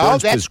 I mean,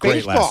 Burns was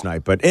great last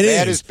night, but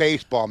that is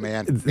baseball,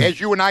 man. As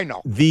you and I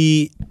know,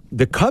 the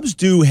Cubs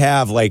do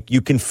have,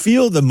 you can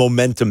feel the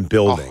momentum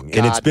building,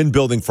 and it's been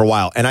building for a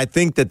while. And I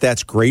think that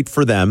that's great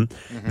for them.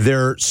 Mm-hmm.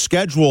 Their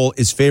schedule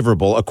is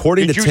favorable.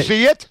 Did you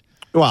see it?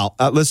 Well,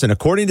 listen,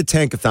 according to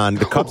Tankathon,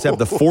 the Cubs have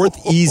the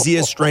fourth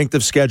easiest strength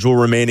of schedule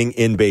remaining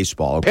in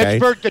baseball, okay?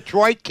 Pittsburgh,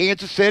 Detroit,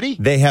 Kansas City.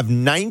 They have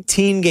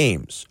 19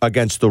 games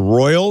against the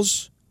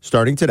Royals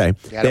starting today.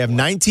 They have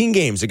 19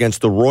 games against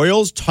the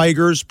Royals,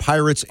 Tigers,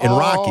 Pirates, and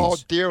Rockies. Oh,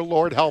 dear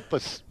Lord, help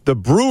us. The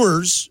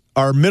Brewers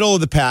are middle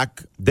of the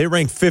pack. They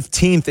rank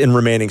 15th in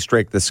remaining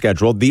strength of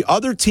schedule. The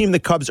other team the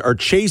Cubs are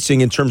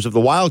chasing in terms of the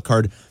wild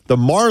card, the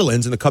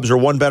Marlins, and the Cubs are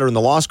one better in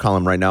the loss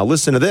column right now.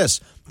 Listen to this.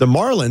 The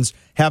Marlins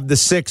have the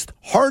sixth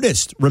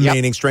hardest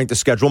remaining strength of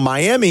schedule.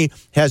 Miami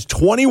has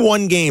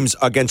 21 games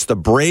against the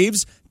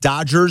Braves,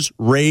 Dodgers,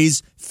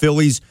 Rays,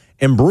 Phillies,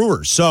 and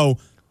Brewers. So,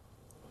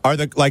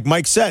 like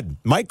Mike said,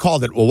 Mike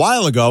called it a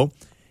while ago,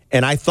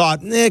 and I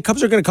thought,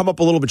 Cubs are going to come up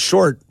a little bit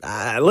short.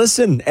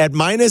 Listen, at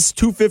minus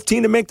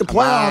 215 to make the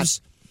playoffs,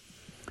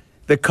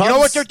 the Cubs... You know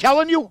what they're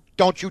telling you?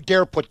 Don't you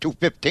dare put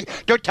 215.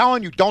 They're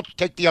telling you don't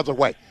take the other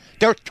way.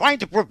 They're trying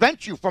to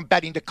prevent you from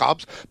betting the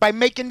Cubs by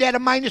making that a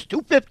minus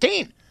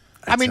 215.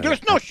 I mean,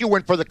 there's no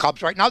shoe-in for the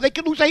Cubs right now. They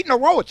could lose 8 in a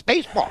row. It's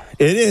baseball.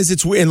 It is.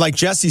 It's weird. And like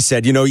Jesse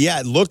said,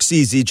 it looks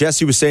easy.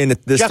 Jesse was saying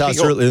this to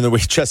us earlier in the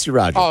week. Jesse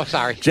Rogers. Oh,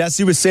 sorry.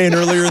 Jesse was saying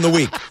earlier in the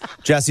week.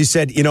 Jesse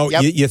said,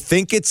 you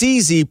think it's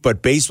easy,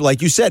 but baseball,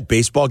 like you said,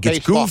 baseball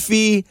gets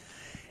goofy.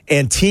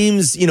 And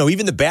teams,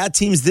 even the bad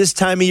teams this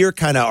time of year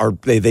kind of are,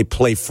 they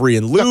play free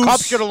and loose. The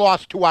Cubs should have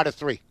lost 2 out of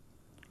 3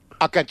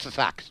 against the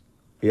Sox.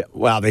 Yeah,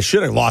 well, they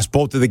should have lost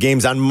both of the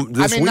games on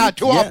this week.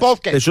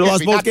 Both games. They should have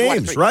lost both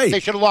games, right? They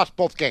should have lost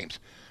both games.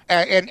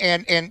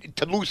 And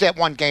to lose that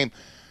one game,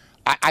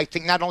 I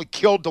think not only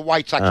killed the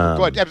White Sox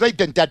for good, they've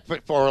been dead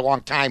for a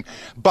long time,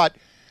 but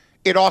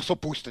it also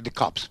boosted the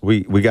Cubs.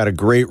 We got a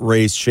great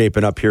race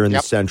shaping up here in the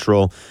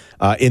Central.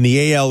 In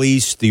the AL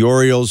East, the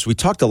Orioles, we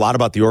talked a lot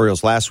about the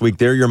Orioles last week.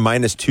 They're your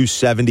minus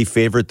 270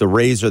 favorite. The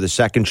Rays are the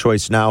second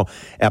choice now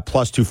at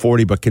plus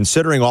 240. But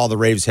considering all the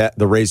Rays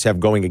have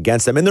going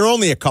against them, and they're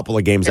only a couple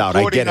of games out,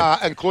 I get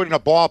it. Including a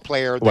ball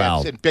player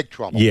that's in big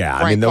trouble. Yeah,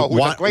 Franco,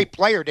 who's a great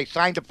player. They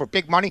signed him for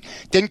big money,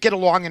 didn't get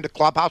along in the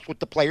clubhouse with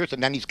the players,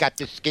 and then he's got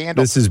this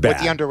scandal with the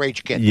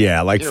underage kid.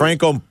 Yeah, like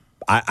Franco,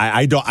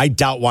 I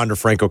doubt Wander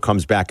Franco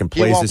comes back and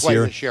plays this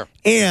year.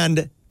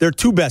 And their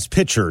 2 best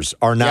pitchers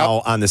are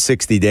now on the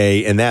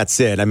 60-day, and that's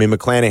it. I mean,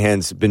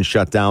 McClanahan's been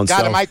shut down.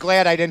 God, am I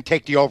glad I didn't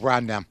take the over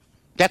on them.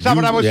 That's not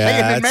what I was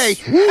saying in May.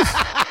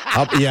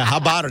 How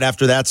about it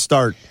after that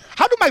start?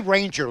 How do my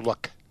Ranger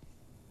look?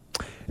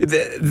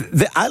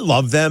 I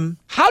love them.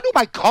 How do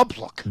my Cubs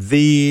look?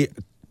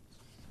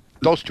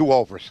 Those 2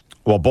 overs.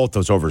 Well, both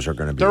those overs are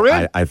going to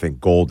be, I think,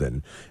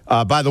 golden.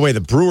 By the way,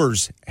 the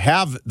Brewers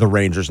have the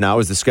Rangers now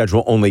as the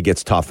schedule only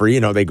gets tougher.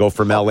 They go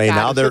from L.A.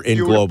 now. They're in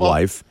Globe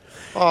Life.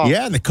 Oh.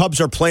 Yeah, and the Cubs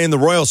are playing the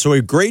Royals, so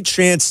a great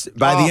chance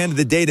by the end of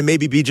the day to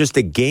maybe be just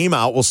a game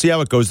out. We'll see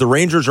how it goes. The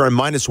Rangers are a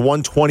minus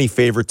 120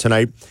 favorite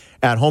tonight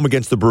at home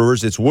against the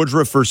Brewers. It's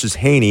Woodruff versus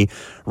Haney.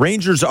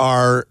 Rangers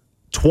are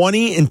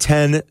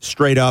 20-10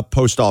 straight up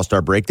post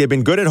All-Star break. They've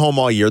been good at home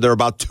all year. They're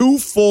about 2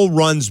 full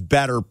runs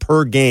better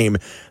per game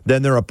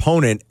than their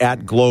opponent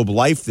at Globe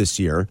Life this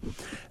year.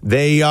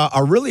 They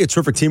are really a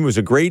terrific team. It was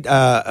a great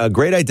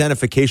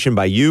identification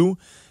by you.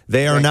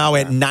 They are now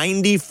at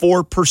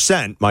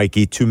 94%,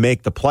 Mikey, to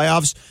make the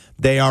playoffs.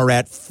 They are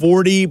at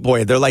 40.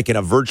 Boy, they're like in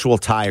a virtual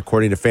tie,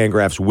 according to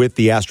Fangraphs, with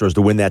the Astros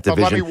to win that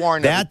division. Let me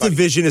warn everybody.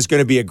 Division is going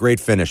to be a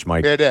great finish,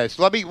 Mike. It is.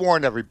 Let me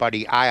warn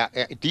everybody.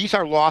 These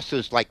are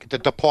losses like the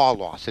DePaul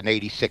loss in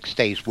 86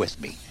 stays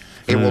with me.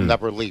 It will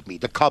never leave me.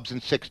 The Cubs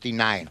in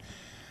 69,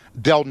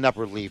 they'll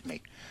never leave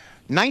me.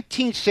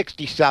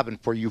 1967,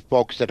 for you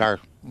folks that are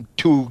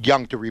too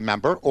young to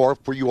remember, or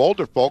for you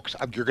older folks,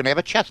 you're going to have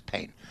a chest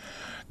pain.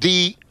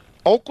 The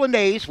Oakland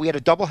A's, we had a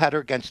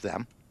doubleheader against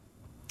them.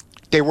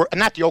 They were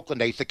not the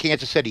Oakland A's, the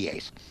Kansas City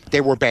A's.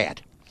 They were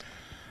bad.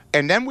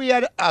 And then we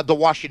had the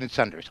Washington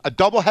Senators, a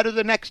doubleheader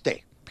the next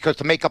day because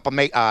to make up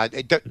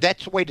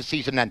that's the way the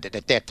season ended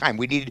at that time.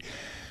 We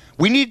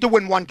needed to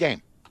win one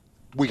game.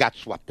 We got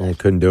swept. They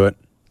couldn't do it.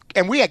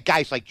 And we had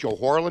guys like Joe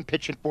Horland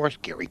pitching for us,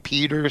 Gary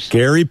Peters.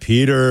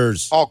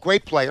 Oh,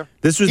 great player.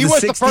 He was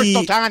the first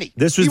Ohtani.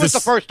 He was the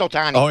first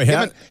Ohtani. Oh,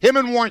 yeah? Him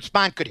and Warren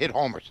Spahn could hit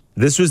homers.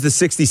 This was the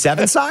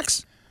 67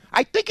 Sox?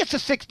 I think it's a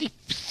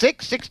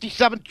 66,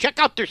 67. Check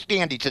out their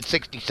standings at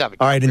 67.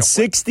 All right, in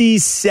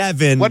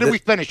 67. When did we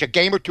finish? A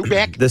game or 2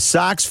 back? The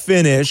Sox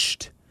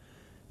finished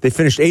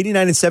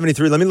 89 and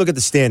 73. Let me look at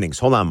the standings.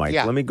 Hold on, Mike.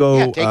 Yeah. Let me go.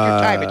 Yeah, take your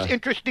time. It's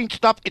interesting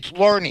stuff. It's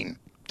learning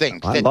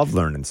things. I love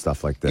learning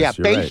stuff like this. Yeah,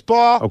 You're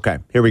baseball. Right. Okay,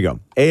 here we go.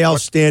 AL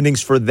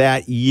standings for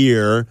that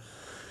year.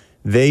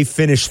 They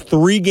finished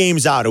 3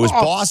 games out. It was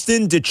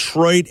Boston,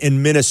 Detroit,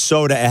 and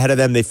Minnesota ahead of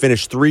them. They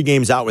finished 3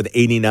 games out with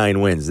 89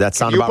 wins. That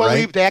sound about right? Can you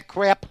believe that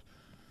crap?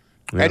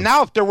 Yeah. And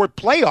now if there were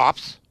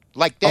playoffs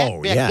like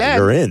that back then,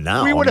 you're in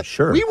now, I'm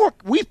sure.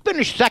 We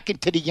finished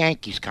second to the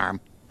Yankees,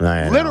 Carm.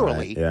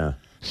 Literally. Right?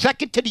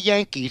 Second to the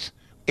Yankees,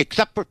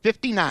 except for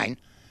 59.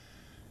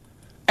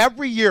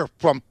 Every year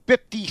from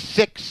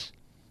 56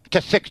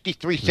 to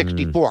 63,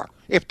 64.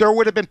 If there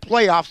would have been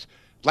playoffs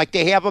like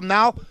they have them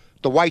now,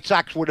 the White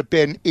Sox would have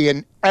been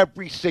in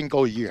every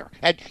single year.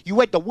 And you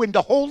had to win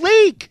the whole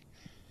league.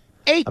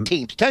 8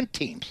 teams, 10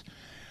 teams.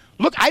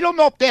 Look, I don't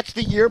know if that's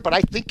the year, but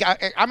I think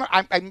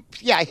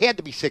I had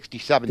to be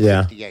 67,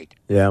 68.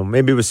 Yeah,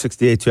 maybe it was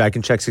 68 too. I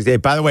can check 68.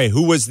 By the way,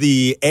 who was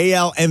the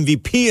AL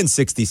MVP in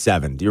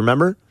 67? Do you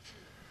remember?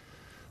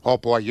 Oh,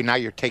 boy,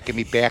 you're taking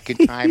me back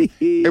in time.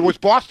 It was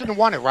Boston who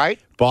won it, right?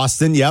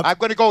 Boston, yep. I'm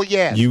going to go,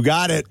 yeah. You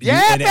got it.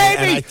 Yeah, baby.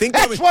 And I think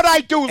that's what I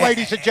do,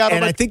 ladies and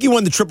gentlemen. And I think he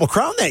won the Triple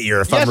Crown that year,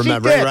 if I'm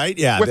remembering right.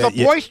 Yeah, with a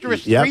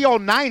boisterous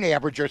 309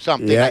 average or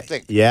something, I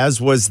think.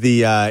 Yaz was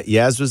the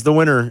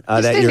winner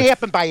that year. This didn't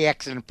happen by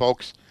accident,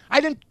 folks. I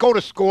didn't go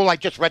to school. I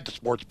just read the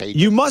sports page.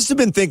 You must have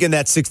been thinking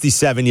that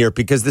 67 year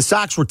because the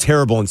Sox were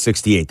terrible in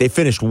 68. They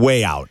finished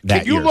way out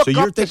that year. Can you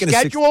look up the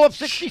schedule of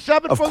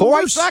 67 for the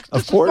White Sox?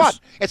 Of course.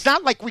 It's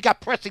not like we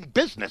got pressing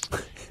business.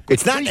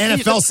 It's not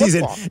NFL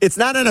season. It's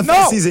not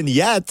NFL season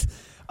yet.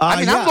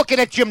 I'm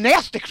looking at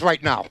gymnastics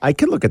right now. I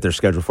can look at their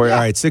schedule for you. All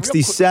right,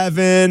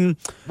 67.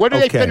 Where do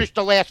they finish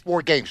the last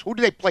 4 games? Who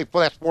do they play for the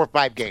last 4 or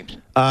 5 games?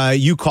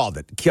 You called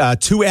it.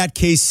 2 at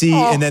KC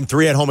and then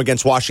 3 at home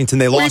against Washington.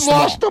 They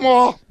lost them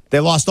all. They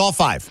lost all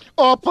 5.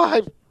 All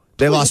 5.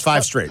 They lost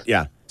 5 straight.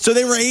 Yeah. So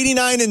they were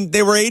 89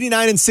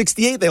 and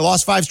 68. They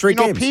lost 5 straight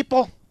games.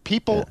 People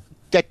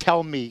that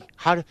tell me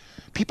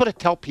people that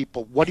tell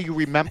people, what do you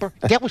remember?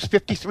 That was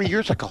 53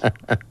 years ago.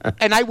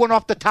 And I went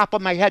off the top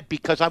of my head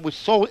because I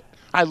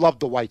love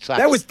the White Sox.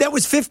 That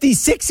was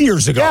 56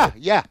 years ago.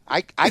 Yeah.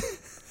 I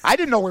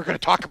didn't know we were going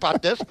to talk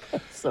about this.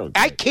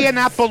 I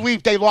cannot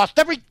believe they lost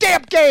every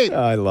damn game.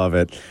 I love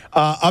it.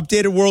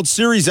 Updated World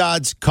Series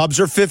odds. Cubs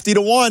are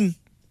 50-1.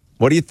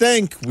 What do you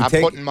think? I'm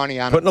putting money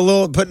on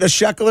putting a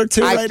shekel or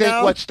two right now. I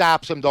think what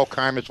stops them, though,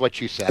 Carmen, is what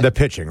you said. The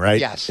pitching, right?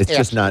 Yes, it's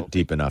just not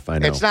deep enough. I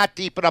know it's not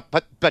deep enough,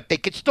 but they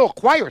could still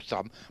acquire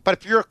some. But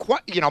if you're,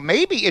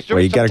 maybe is there?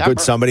 Well, you got a good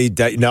somebody.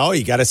 No,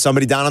 you got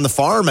somebody down on the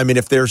farm. I mean,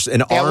 if there's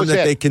an arm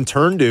that they can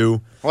turn to.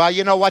 Well,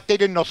 you know what? They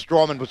didn't know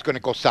Stroman was going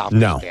to go south.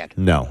 No,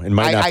 and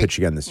might not pitch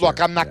again this year.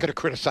 Look, I'm not going to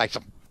criticize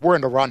them. We're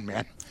in the run,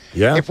 man.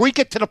 Yeah. If we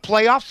get to the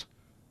playoffs,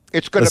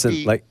 it's going to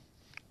be like.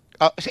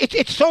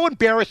 It's so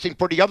embarrassing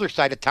for the other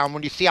side of town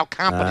when you see how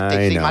confident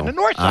they seem on the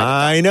north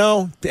side. I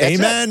know.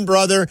 Amen,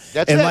 brother.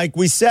 Like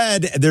we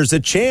said, there's a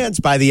chance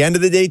by the end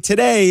of the day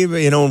today,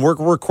 and we're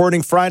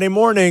recording Friday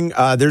morning,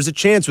 there's a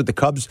chance with the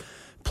Cubs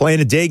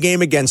playing a day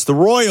game against the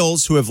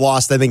Royals, who have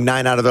lost, I think,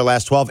 9 out of their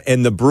last 12,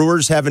 and the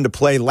Brewers having to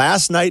play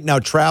last night, now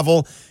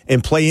travel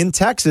and play in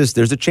Texas.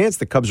 There's a chance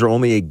the Cubs are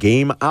only a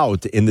game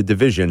out in the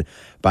division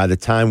by the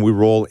time we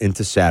roll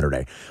into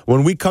Saturday.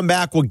 When we come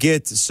back, we'll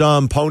get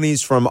some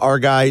ponies from our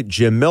guy,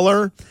 Jim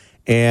Miller,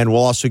 and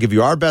we'll also give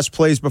you our best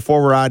plays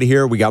before we're out of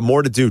here. We got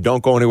more to do.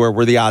 Don't go anywhere.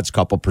 We're the Odds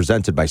Couple,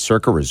 presented by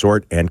Circa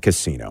Resort and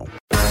Casino.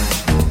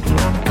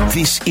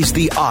 This is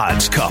the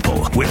Odds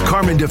Couple with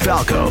Carmen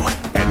DeFalco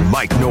and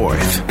Mike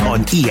North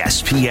on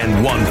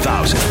ESPN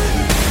 1000.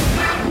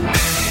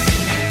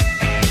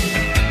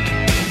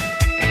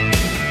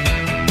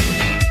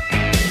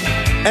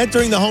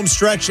 Entering the home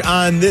stretch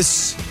on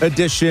this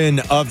edition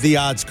of the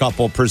Odds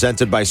Couple,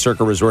 presented by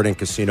Circa Resort and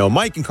Casino.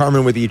 Mike and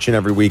Carmen with you each and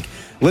every week.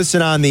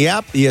 Listen on the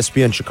app, the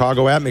ESPN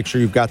Chicago app. Make sure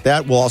you've got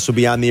that. We'll also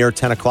be on the air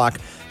 10 o'clock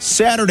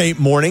Saturday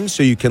morning,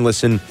 so you can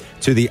listen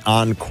to the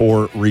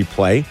encore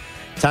replay.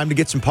 Time to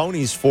get some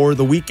ponies for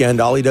the weekend.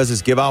 All he does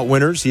is give out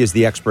winners. He is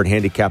the expert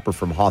handicapper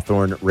from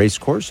Hawthorne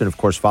Racecourse. And, of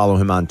course, follow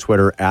him on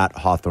Twitter at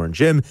Hawthorne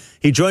Jim.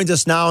 He joins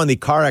us now on the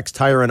CarX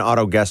Tire and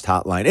Auto Guest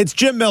Hotline. It's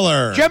Jim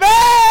Miller.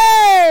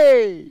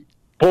 Jimmy!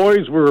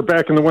 Boys, we were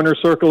back in the winner's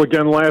circle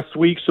again last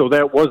week, so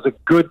that was a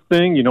good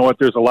thing. You know what?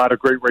 There's a lot of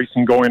great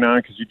racing going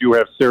on because you do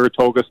have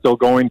Saratoga still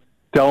going,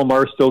 Del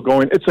Mar still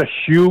going. It's a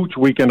huge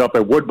weekend up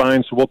at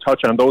Woodbine, so we'll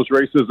touch on those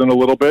races in a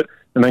little bit.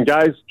 And then,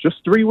 guys, just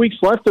 3 weeks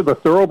left of the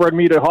Thoroughbred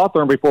meet at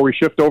Hawthorne before we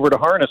shift over to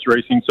harness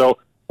racing. So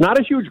not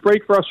a huge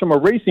break for us from a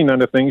racing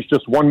end of things,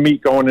 just one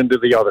meet going into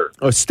the other.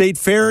 Oh, State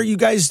Fair, you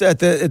guys at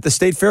the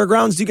State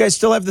Fairgrounds, do you guys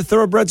still have the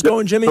Thoroughbreds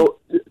going, Jimmy?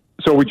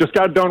 So we just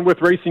got done with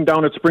racing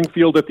down at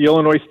Springfield at the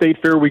Illinois State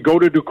Fair. We go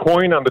to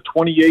DuQuoin on the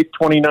 28th,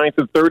 29th,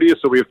 and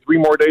 30th, so we have 3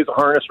 more days of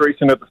harness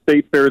racing at the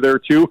State Fair there,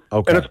 too.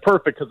 Okay. And it's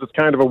perfect because it's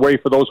kind of a way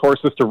for those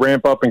horses to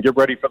ramp up and get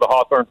ready for the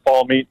Hawthorne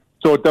Fall meet,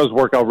 so it does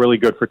work out really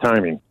good for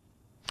timing.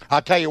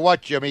 I'll tell you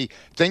what, Jimmy,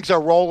 things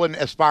are rolling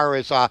as far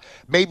as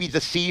maybe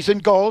the season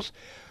goes.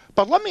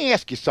 But let me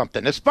ask you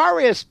something. As far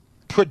as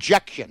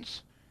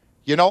projections,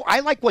 I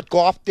like what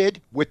golf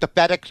did with the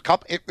FedEx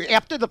Cup.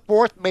 After the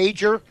 4th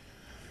major,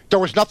 there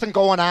was nothing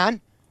going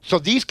on. So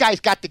these guys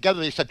got together.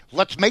 They said,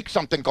 let's make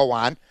something go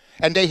on.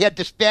 And they had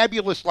this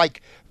fabulous,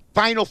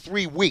 final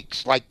 3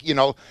 weeks,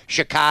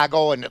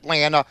 Chicago and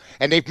Atlanta.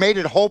 And they've made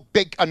it a whole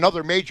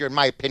another major, in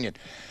my opinion.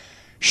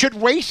 Should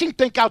racing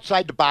think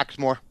outside the box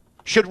more?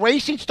 Should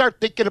racing start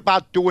thinking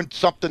about doing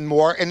something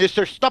more? And is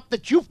there stuff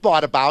that you've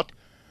thought about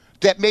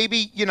that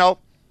maybe,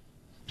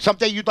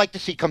 someday you'd like to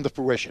see come to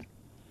fruition?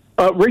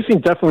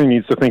 Racing definitely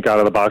needs to think out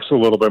of the box a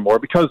little bit more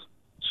because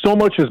so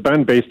much has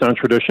been based on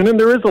tradition, and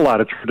there is a lot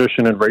of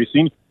tradition in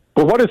racing.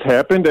 But what has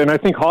happened, and I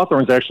think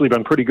Hawthorne's actually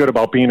been pretty good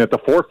about being at the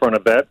forefront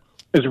of that,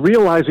 is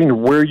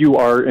realizing where you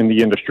are in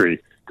the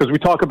industry. Because we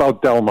talk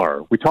about Del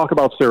Mar, we talk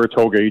about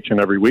Saratoga each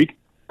and every week,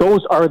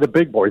 Those are the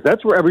big boys.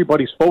 That's where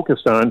everybody's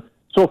focused on.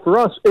 So for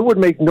us, it would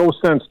make no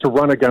sense to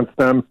run against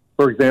them,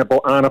 for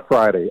example, on a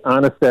Friday,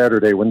 on a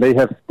Saturday, when they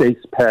have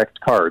stakes-packed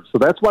cards. So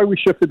that's why we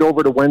shifted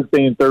over to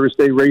Wednesday and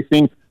Thursday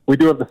racing. We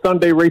do have the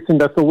Sunday racing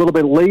that's a little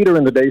bit later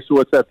in the day, so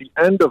it's at the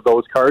end of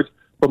those cards.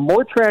 But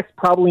more tracks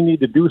probably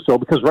need to do so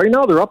because right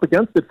now they're up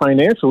against it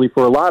financially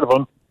for a lot of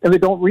them, and they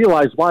don't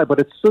realize why.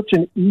 But it's such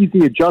an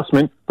easy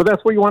adjustment. But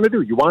that's what you want to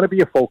do. You want to be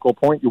a focal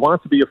point. You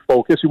want to be a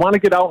focus. You want to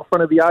get out in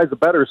front of the eyes of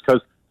bettors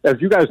because, as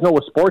you guys know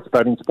with sports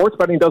betting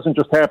doesn't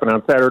just happen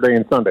on Saturday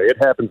and Sunday. It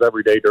happens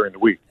every day during the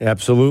week.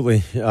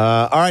 Absolutely.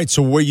 All right,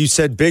 so where you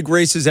said big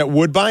races at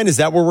Woodbine, is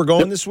that where we're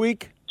going this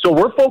week? So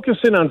we're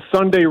focusing on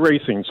Sunday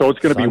racing. So it's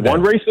going to be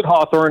one race at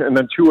Hawthorne and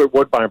then two at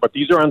Woodbine. But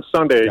these are on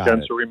Sunday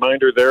again, so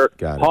reminder there.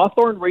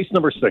 Hawthorne race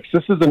number 6.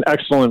 This is an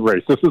excellent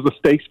race. This is a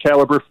stakes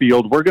caliber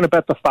field. We're going to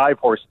bet the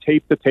 5-horse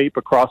tape to tape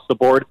across the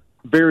board.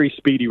 Very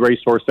speedy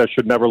racehorse that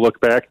should never look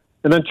back.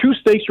 And then 2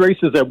 stakes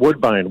races at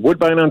Woodbine.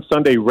 Woodbine on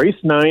Sunday,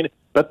 race 9.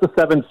 Bet the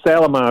 7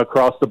 Salama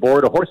across the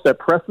board. A horse that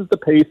presses the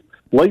pace,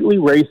 lightly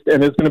raced,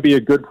 and is going to be a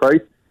good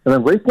price. And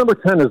then race number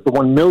 10 is the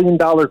 $1 million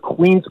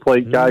Queen's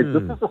Plate, guys.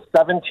 This is a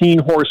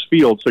 17-horse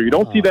field, so you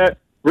don't see that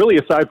really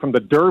aside from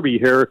the Derby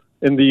here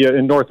in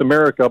North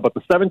America. But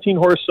the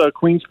 17-horse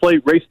Queen's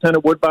Plate, race 10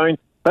 at Woodbine,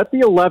 bet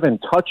the 11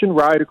 Touch and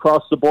Ride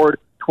across the board.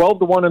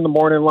 12-1 in the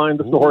morning line.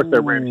 This is the horse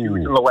that ran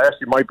huge in the last.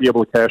 You might be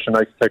able to cash a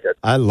nice ticket.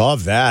 I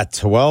love that.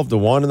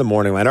 12-1 in the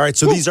morning line. All right,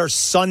 so these are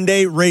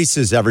Sunday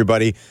races,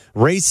 everybody.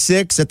 Race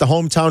 6 at the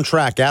hometown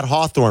track at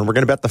Hawthorne. We're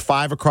going to bet the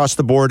 5 across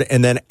the board.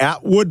 And then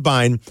at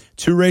Woodbine,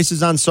 2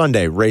 races on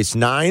Sunday. Race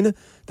 9,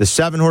 the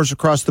 7-horse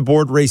across the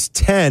board. Race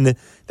 10,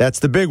 that's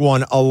the big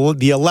one,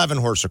 the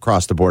 11-horse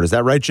across the board. Is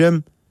that right,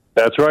 Jim?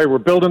 That's right. We're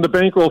building the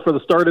bankroll for the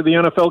start of the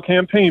NFL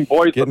campaign.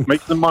 Boys, let's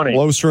make some money.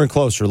 Closer and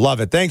closer.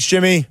 Love it. Thanks,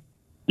 Jimmy.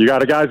 You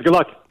got it, guys. Good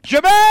luck.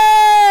 Jimmy!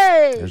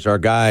 There's our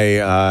guy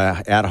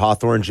at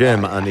Hawthorne,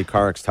 Jim, on the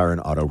CarX Tire and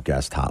Auto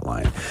Guest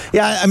Hotline.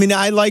 Yeah, I mean,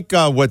 I like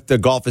what the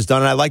golf has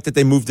done, and I like that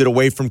they moved it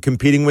away from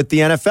competing with the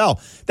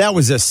NFL. That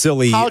was a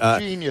silly... How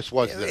genius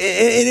was this?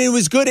 And it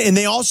was good, and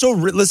they also...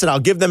 Listen, I'll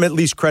give them at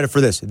least credit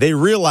for this. They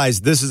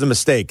realized this is a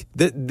mistake.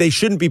 They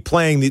shouldn't be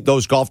playing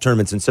those golf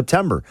tournaments in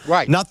September.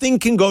 Right. Nothing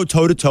can go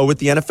toe-to-toe with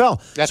the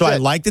NFL. That's I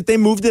like that they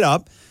moved it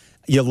up.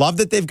 You love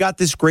that they've got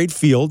this great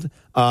field.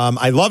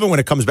 I love it when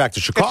it comes back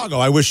to Chicago.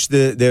 I wish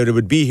that it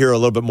would be here a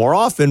little bit more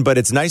often, but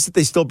it's nice that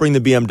they still bring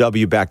the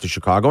BMW back to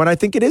Chicago, and I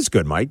think it is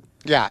good, Mike.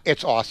 Yeah,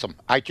 it's awesome.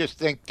 I just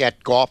think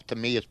that golf, to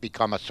me, has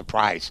become a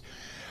surprise.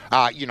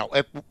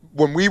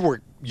 When we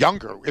were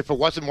younger, if it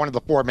wasn't one of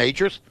the 4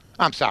 majors,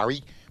 I'm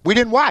sorry, we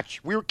didn't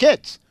watch. We were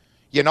kids,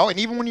 and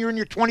even when you're in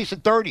your 20s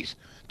and 30s,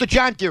 the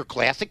John Deere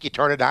Classic, you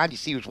turn it on, you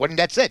see who's winning,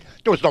 that's it.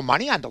 There was no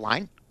money on the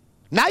line.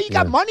 Now you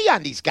got money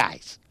on these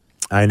guys.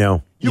 I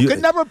know. You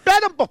could never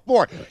bet them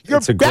before. You're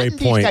betting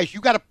these point. guys. You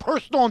got a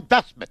personal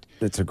investment.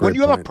 It's a great When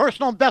you have point. a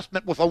personal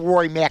investment with a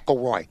Rory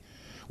McIlroy,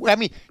 I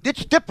mean,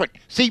 it's different.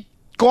 See,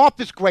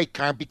 golf is great,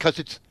 Carm,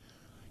 because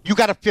you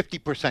got a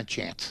 50%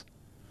 chance.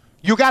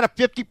 You got a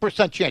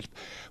 50% chance.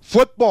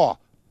 Football,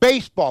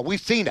 baseball,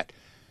 we've seen it.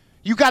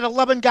 You got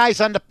 11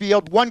 guys on the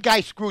field. One guy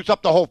screws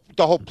up the whole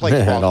place.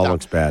 It all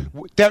looks bad.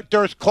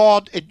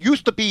 It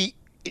used to be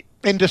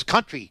in this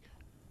country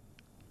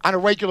on a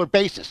regular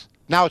basis.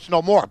 Now it's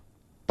no more.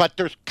 But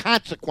there's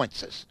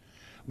consequences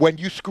when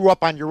you screw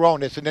up on your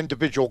own as an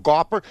individual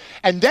golfer.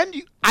 And then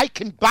I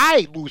can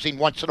buy losing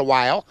once in a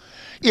while.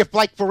 If,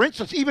 like, for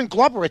instance, even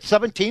Glover at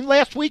 17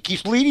 last week,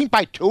 he's leading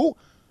by 2,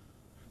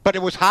 but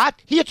it was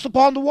hot. He hits the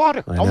ball in the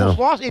water. Almost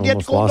lost. He had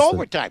to go into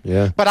overtime.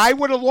 Yeah. But I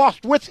would have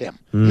lost with him,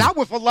 not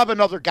with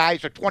 11 other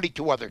guys or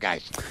 22 other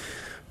guys.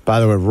 By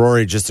the way,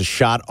 Rory just a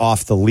shot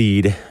off the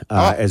lead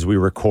as we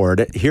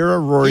record. Here are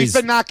Rory's. He's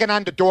been knocking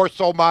on the door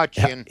so much.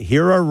 And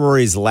here are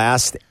Rory's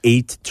last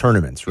 8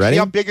 tournaments. Ready? See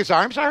how big his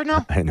arms are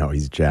now? I know,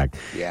 he's jacked.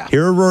 Yeah.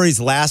 Here are Rory's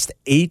last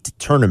 8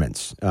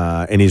 tournaments.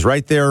 And he's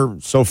right there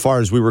so far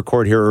as we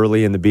record here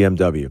early in the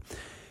BMW.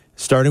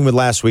 Starting with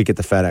last week at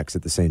the FedEx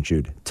at the St.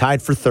 Jude.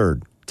 Tied for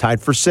 3rd. Tied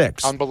for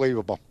 6th.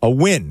 Unbelievable. A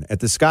win at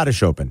the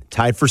Scottish Open.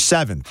 Tied for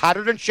 7th.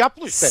 Hotter than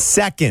Scheffler's been.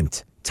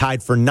 2nd.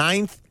 Tied for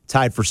 9th.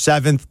 Tied for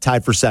 7th,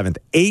 tied for 7th.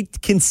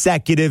 8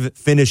 consecutive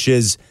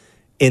finishes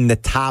in the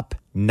top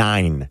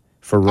 9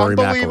 for Rory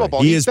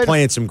McIlroy. He is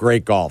playing some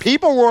great golf.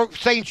 People were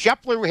saying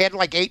Scheffler had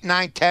like 8,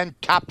 9, 10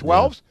 top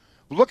 12s.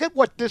 Yeah. Look at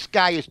what this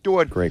guy is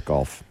doing. Great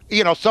golf.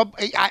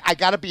 I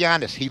got to be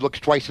honest. He looks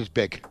twice as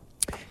big.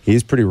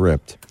 He's pretty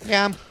ripped.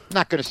 Yeah, I'm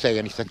not going to say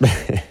anything.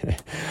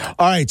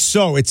 All right,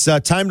 so it's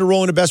time to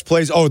roll into best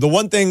plays. Oh, the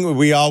one thing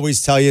we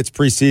always tell you, it's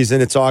preseason.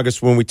 It's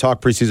August. When we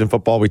talk preseason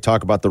football, we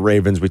talk about the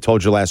Ravens. We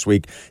told you last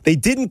week. They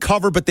didn't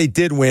cover, but they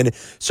did win.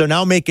 So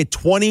now make it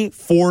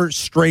 24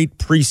 straight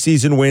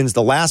preseason wins.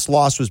 The last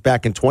loss was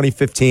back in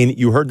 2015.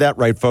 You heard that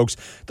right, folks.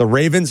 The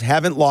Ravens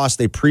haven't lost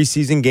a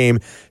preseason game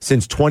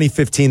since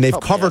 2015. They've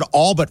covered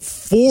all but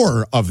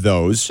 4 of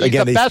those. He's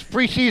the best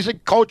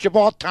preseason coach of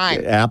all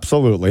time.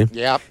 Absolutely.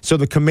 Yep. So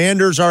the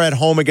Commanders are at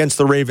home against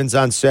the Ravens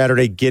on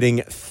Saturday,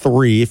 getting 3.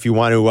 3 if you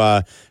want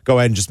to go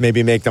ahead and just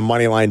maybe make the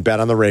money line bet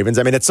on the Ravens.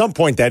 I mean, at some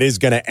point that is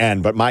going to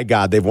end, but my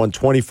God, they've won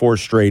 24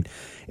 straight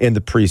in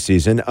the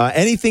preseason.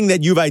 Anything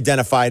that you've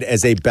identified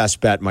as a best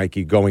bet,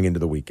 Mikey, going into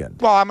the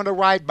weekend? Well, I'm going to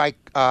ride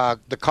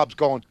the Cubs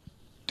going.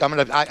 I'm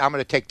going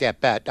to take that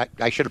bet.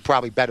 I should have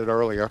probably bet it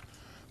earlier,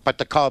 but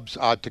the Cubs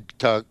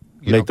to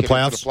make the get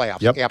playoffs? into the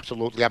playoffs. Yep.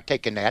 Absolutely. I'm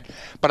taking that.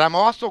 But I'm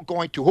also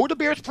going to, who are the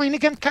Bears playing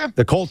again, Cam?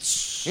 The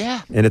Colts.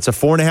 Yeah. And it's a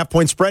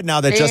 4.5-point spread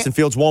now that Justin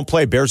Fields won't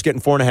play. Bears getting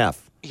 4.5.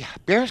 Yeah,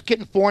 Bears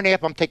getting 4.5.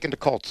 I'm taking the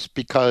Colts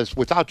because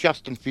without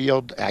Justin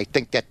Field, I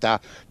think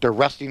that they're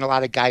resting a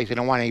lot of guys. They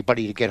don't want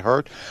anybody to get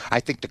hurt.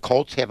 I think the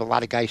Colts have a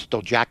lot of guys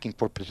still jockeying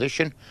for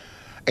position.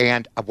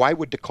 And why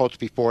would the Colts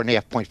be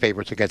 4.5-point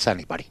favorites against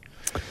anybody?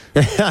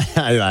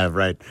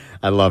 Right.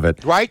 I love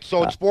it. Right?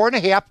 So it's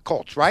 4.5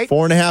 Colts, right?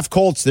 4.5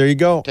 Colts. There you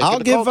go.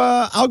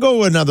 I'll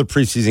go another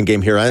preseason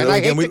game here. And I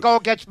hate to go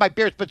against my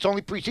Bears, but it's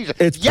only preseason.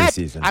 It's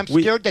preseason. I'm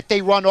scared that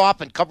they run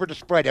off and cover the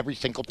spread every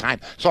single time.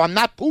 So I'm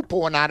not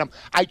poo-pooing on them.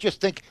 I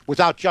just think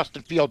without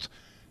Justin Fields,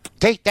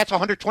 that's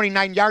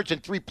 129 yards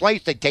and 3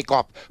 plays they take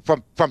off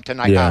from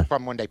tonight,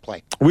 from when they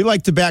play. We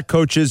like to back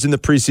coaches in the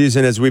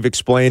preseason, as we've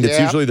explained. It's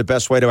usually the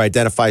best way to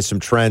identify some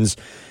trends.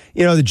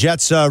 You know, the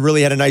Jets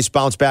really had a nice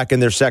bounce back in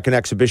their second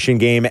exhibition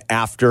game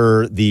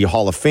after the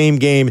Hall of Fame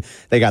game.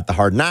 They got the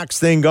Hard Knocks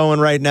thing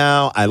going right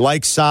now. I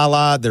like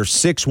Salah. They're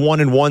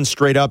 6-1-1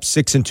 straight up,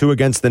 6-2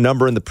 against the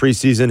number in the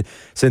preseason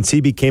since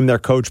he became their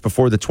coach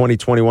before the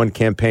 2021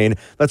 campaign.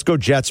 Let's go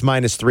Jets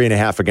minus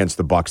 3.5 against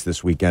the Bucs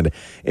this weekend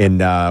in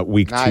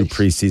week 2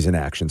 preseason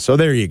action. So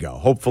there you go.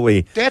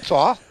 Hopefully. That's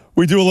all.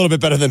 We do a little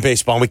bit better than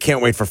baseball, and we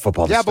can't wait for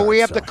football to start. Yeah, but we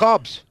have the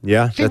Cubs.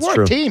 Yeah, See, that's we're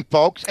true. a team,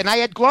 folks, and I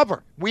had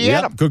Glover. We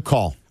had him. Good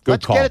call.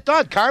 Let's get it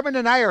done. Carmen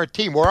and I are a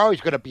team. We're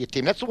always going to be a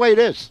team. That's the way it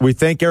is. We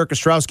thank Eric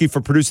Ostrowski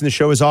for producing the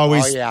show as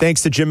always. Oh, yeah.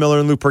 Thanks to Jim Miller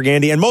and Luke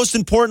Pergande. And most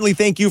importantly,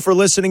 thank you for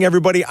listening,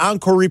 everybody.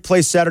 Encore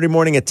replay Saturday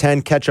morning at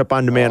 10. Catch up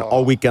on demand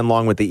all weekend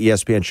long with the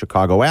ESPN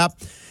Chicago app.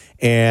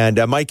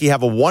 And Mikey,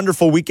 have a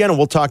wonderful weekend, and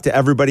we'll talk to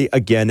everybody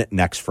again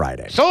next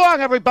Friday. So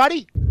long,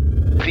 everybody.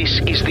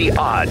 This is The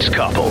Odds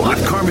Couple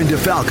with Carmen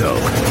DeFalco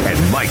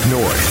and Mike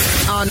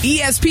North. On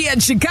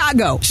ESPN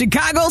Chicago,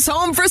 Chicago's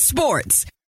home for sports.